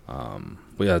 Sure.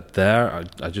 But yeah, there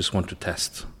I just want to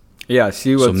test. Yeah,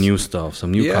 see what some new stuff,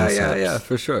 some new concepts. Yeah,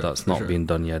 for sure. That's not been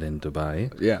done yet in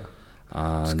Dubai. Yeah.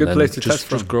 It's a good place to test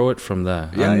from. Just grow it from there.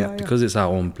 Yeah. Because it's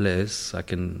our own place, I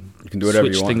can do whatever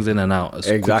you switch want. things in and out as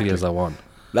quickly as I want.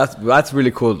 That's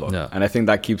really cool though. Yeah. And I think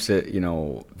that keeps it,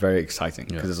 very exciting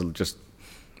because it's just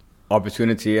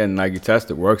opportunity and like you test,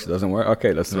 it works, it doesn't work.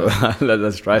 Okay, let's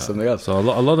try something else. So a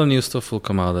lot of new stuff will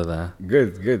come out of there.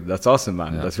 Good. That's awesome,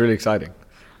 man. Yeah. That's really exciting.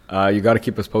 You got to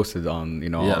keep us posted on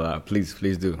all that.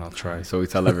 Please do. I'll try. So we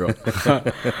tell everyone.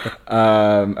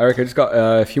 Eric, I just got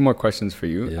a few more questions for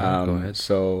you. Yeah, go ahead.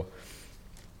 So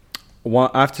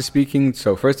after speaking,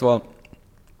 first of all,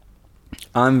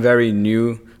 I'm very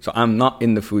new. So I'm not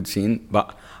in the food scene,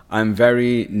 but I'm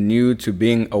very new to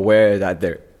being aware that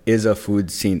there is a food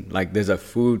scene. Like there's a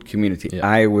food community. Yeah.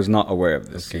 I was not aware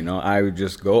of this. Okay. I would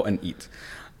just go and eat.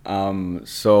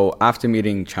 So after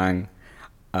meeting Chang,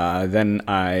 then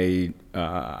I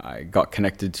got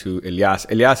connected to Ilyas.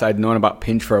 Ilyas I'd known about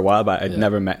Pinch for a while, but I'd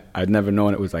never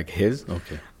known it was like his.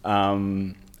 Okay.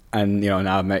 And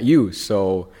now I've met you.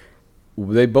 So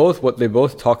what they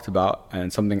both talked about,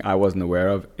 and something I wasn't aware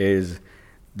of, is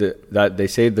that they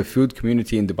say the food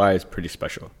community in Dubai is pretty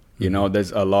special. Mm-hmm.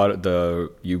 There's a lot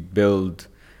you build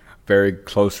very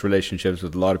close relationships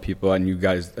with a lot of people, and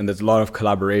there's a lot of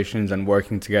collaborations and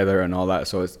working together and all that.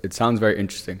 So it sounds very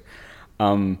interesting.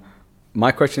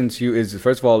 My question to you is,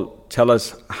 first of all, tell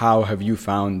us how have you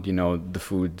found, the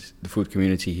food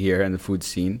community here and the food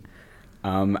scene?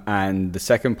 And the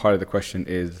second part of the question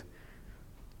is,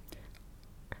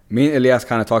 me and Ilyas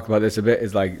kind of talked about this a bit,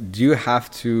 is like, do you have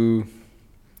to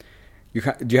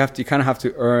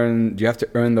earn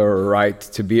the right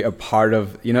to be a part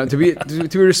of, to be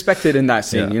respected in that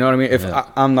scene? Yeah. You know what I mean? If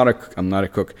I'm not a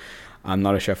cook, I'm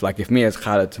not a chef. Like if me as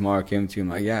Khaled tomorrow came to you, I'm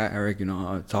like, yeah, Eric,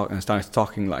 I'll talk, and starts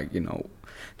talking like,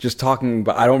 just talking,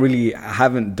 but I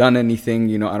haven't done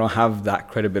anything, I don't have that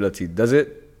credibility. Does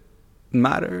it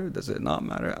matter? Does it not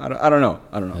matter? I don't know.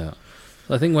 Yeah.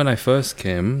 I think when I first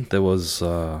came, there was,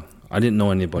 I didn't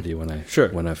know anybody when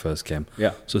I first came.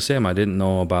 Yeah. So same, I didn't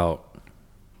know about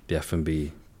the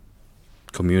F&B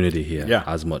community here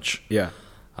as much. Yeah.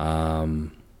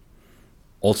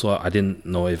 also, I didn't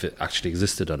know if it actually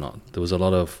existed or not. There was a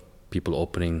lot of people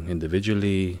opening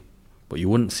individually, but you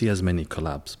wouldn't see as many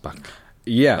collabs back.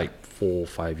 Yeah. Like 4 or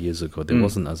 5 years ago, there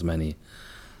wasn't as many.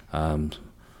 But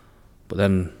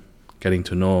then getting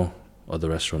to know other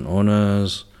restaurant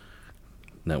owners,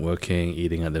 networking,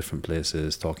 eating at different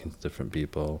places, talking to different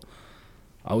people,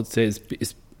 I would say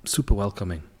it's super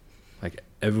welcoming. Like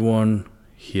everyone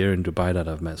here in Dubai that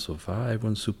I've met so far,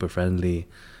 everyone's super friendly.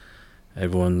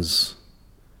 Everyone's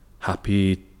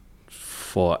happy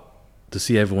to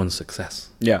see everyone's success.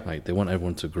 Yeah. Like they want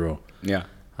everyone to grow. Yeah.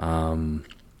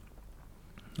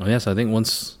 Yes, I think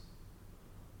once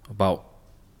about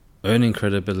earning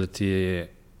credibility,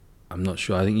 I'm not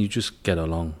sure. I think you just get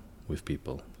along with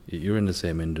people. You're in the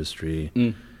same industry.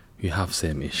 You have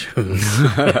same issues.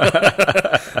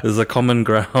 There's a common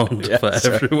ground for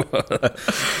everyone.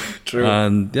 True.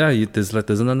 And there's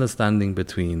an understanding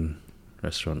between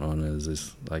restaurant owners.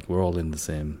 It's like we're all in the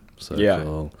same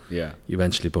circle. Yeah. You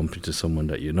eventually bump into someone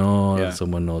that you know. Yeah.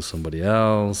 Someone knows somebody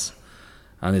else.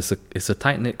 And it's a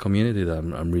tight knit community that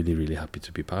I'm really, really happy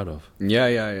to be part of.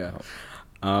 Yeah.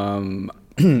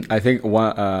 I think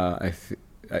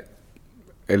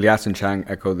Ilyas and Chang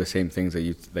echo the same things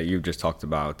that you've just talked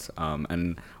about.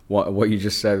 And what you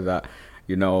just said, that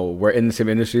we're in the same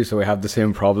industry, so we have the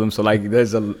same problem. So like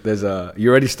there's a you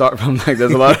already start from like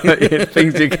there's a lot of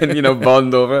things you can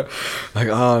bond over, like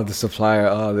the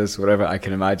supplier, this whatever. I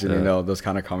can imagine those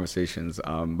kind of conversations.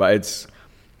 But it's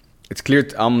clear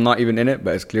I'm not even in it,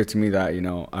 but it's clear to me that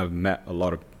I've met a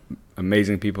lot of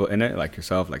amazing people in it, like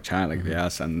yourself, like Chan, like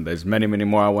Ilyas, and there's many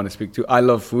more I want to speak to. I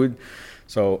love food,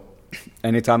 so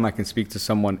anytime I can speak to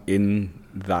someone in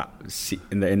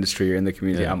the industry or in the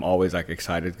community, I'm always like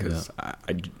excited because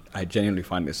I genuinely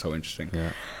find it so interesting.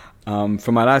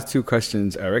 For my last 2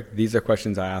 questions, Eric, these are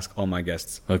questions I ask all my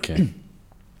guests. Okay.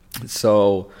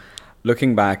 So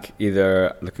looking back at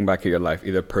your life,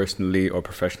 either personally or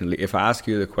professionally, if I ask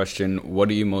you the question, what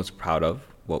are you most proud of,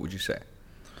 what would you say?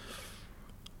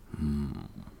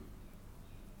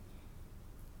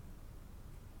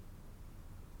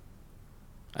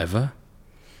 Ever?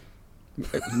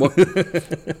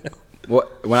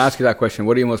 What, when I ask you that question,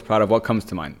 what are you most proud of? What comes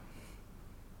to mind?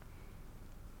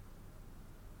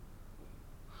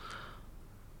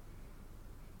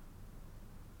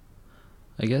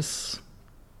 I guess,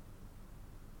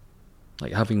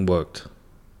 like having worked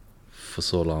for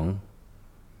so long,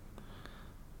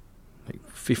 like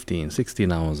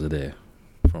 16 hours a day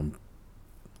from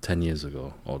 10 years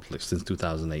ago, or like since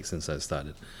 2008, since I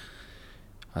started.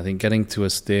 I think getting to a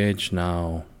stage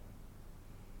now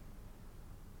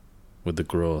with the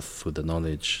growth, with the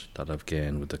knowledge that I've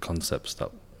gained, with the concepts that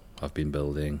I've been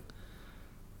building,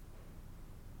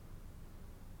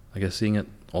 I guess seeing it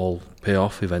all pay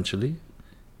off eventually,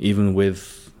 even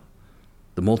with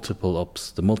the multiple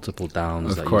ups, the multiple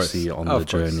downs you see on the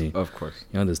journey. Of course.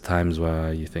 There's times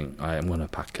where you think, I'm going to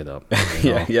pack it up.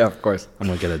 Yeah, of course. I'm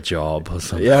going to get a job or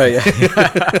something. Yeah.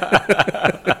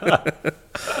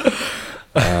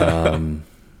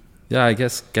 I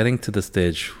guess getting to the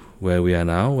stage where we are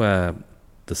now, where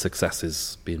the success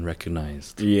is being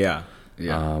recognized. Yeah.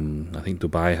 I think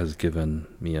Dubai has given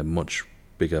me a much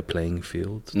bigger playing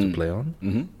field to play on.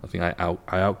 Mm-hmm. I think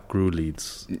I outgrew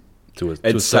Leeds to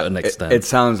a certain extent. It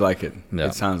sounds like it. Yeah.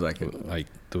 It sounds like it. Like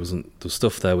there was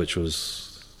stuff there which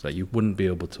was like you wouldn't be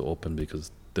able to open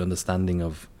because the understanding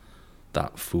of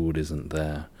that food isn't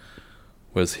there.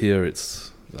 Whereas here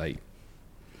it's like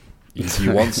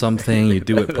you want something, you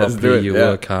do it properly, you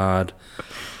work hard.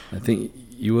 I think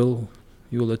you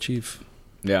will achieve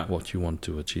what you want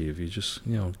to achieve. You just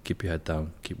keep your head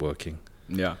down, keep working.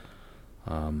 Yeah.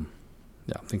 I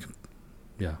think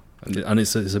and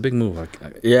it's a big move.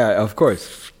 Of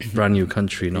course. Brand new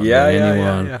country, not knowing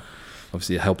anyone. Yeah.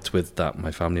 Obviously, it helped with that.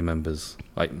 My family members,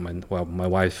 like my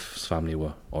wife's family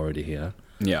were already here.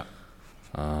 Yeah.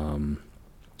 My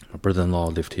brother-in-law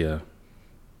lived here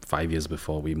 5 years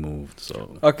before we moved.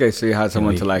 So so you had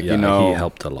someone to he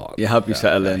helped a lot. He helped you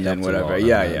settle in and whatever.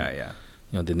 Yeah.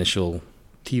 The initial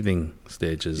teething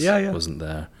stages wasn't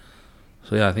there.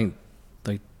 So I think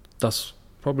that's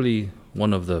probably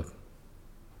one of the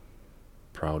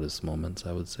proudest moments,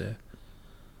 I would say.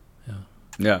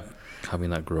 Yeah.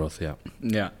 Having that growth,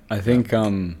 Yeah. I think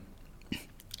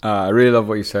I really love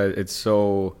what you said.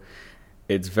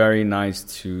 It's very nice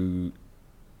to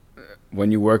when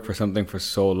you work for something for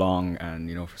so long and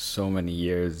for so many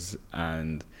years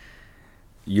and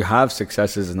you have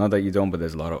successes. It's not that you don't, but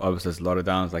there's a lot of ups, there's a lot of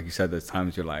downs. Like you said, there's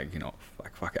times you're like,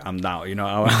 fuck it, I'm down.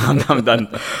 I'm done.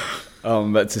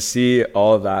 But to see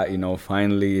all that,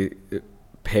 finally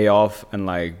pay off and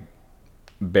like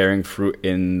bearing fruit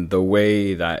in the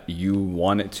way that you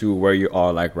want it to, where you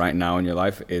are like right now in your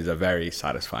life, is a very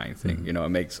satisfying thing. Mm-hmm. You know, it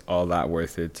makes all that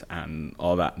worth it, and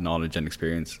all that knowledge and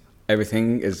experience.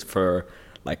 Everything is for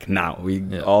like now.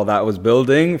 All that was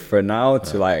building for now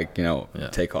to like, you know,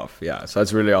 take off. Yeah. So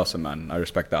that's really awesome, man. I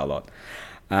respect that a lot.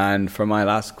 And for my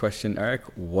last question, Eric,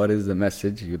 what is the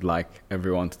message you'd like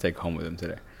everyone to take home with them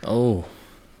today? Oh.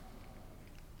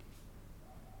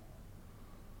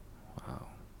 Wow.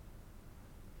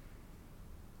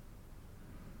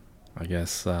 I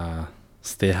guess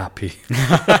stay happy.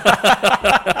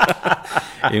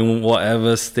 In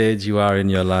whatever stage you are in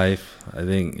your life, I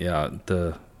think,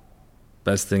 the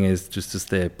best thing is just to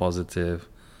stay positive,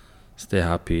 stay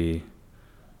happy,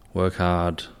 work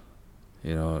hard.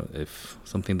 You know, if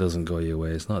something doesn't go your way,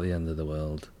 it's not the end of the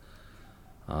world.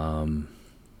 Come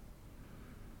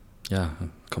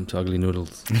to Ugly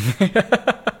Noodles.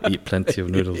 Eat plenty of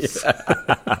noodles.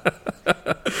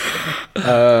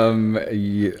 I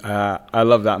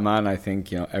love that, man. I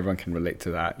think, you know, everyone can relate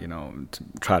to that. You know, to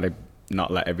try to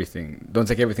don't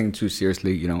take everything too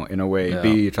seriously, you know, in a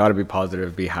way. Try to be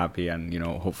positive, be happy, and, you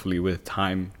know, hopefully with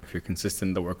time, if you're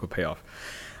consistent, the work will pay off.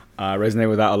 Resonate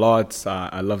with that a lot.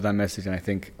 I love that message, and I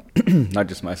think not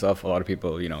just myself, a lot of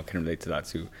people, you know, can relate to that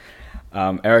too.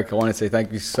 Eric, I want to say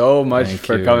thank you so much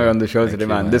for coming on the show today,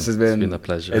 man. It's been a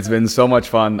pleasure. It's been so much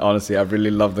fun, honestly. I've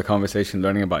really loved the conversation,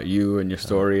 learning about you and your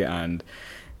story, and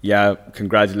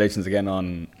congratulations again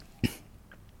on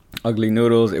Ugly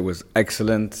Noodles. It was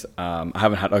excellent. I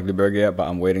haven't had Ugly Burger yet, but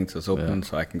I'm waiting till it's open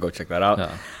so I can go check that out.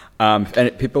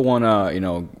 If people want to, you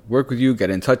know, work with you, get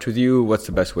in touch with you, what's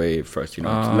the best way first, you know,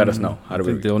 to let us know?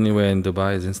 The only way in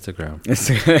Dubai is Instagram.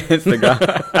 Instagram.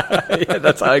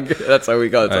 That's how we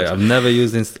got it. I've never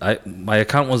used my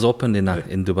account was opened in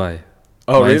Dubai.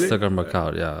 Oh, my really? Instagram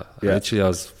account,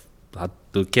 Literally, I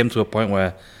came to a point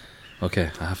where,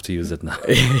 okay, I have to use it now.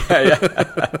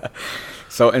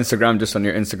 So Instagram, just on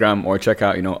your Instagram, or check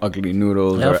out, you know, Ugly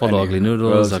Noodles. Yeah, follow Ugly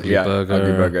Noodles, Ugly Burger.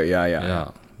 Ugly Burger, yeah.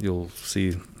 You'll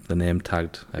see the name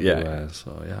tagged everywhere.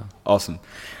 So awesome.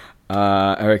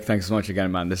 Eric, thanks so much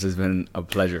again, man. This has been a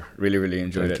pleasure. Really, really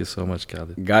enjoyed it. Thank you so much,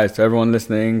 Khalid. Guys, to everyone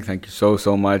listening, thank you so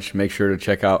much. Make sure to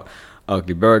check out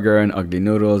Ugly Burger and Ugly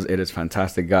Noodles. It is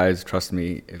fantastic, guys. Trust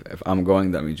me, if I'm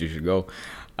going, that means you should go.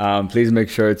 Please make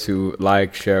sure to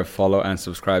like, share, follow, and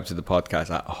subscribe to the podcast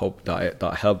at Hope Diet.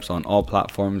 That helps on all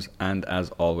platforms. And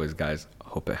as always, guys,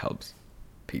 hope it helps.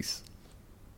 Peace.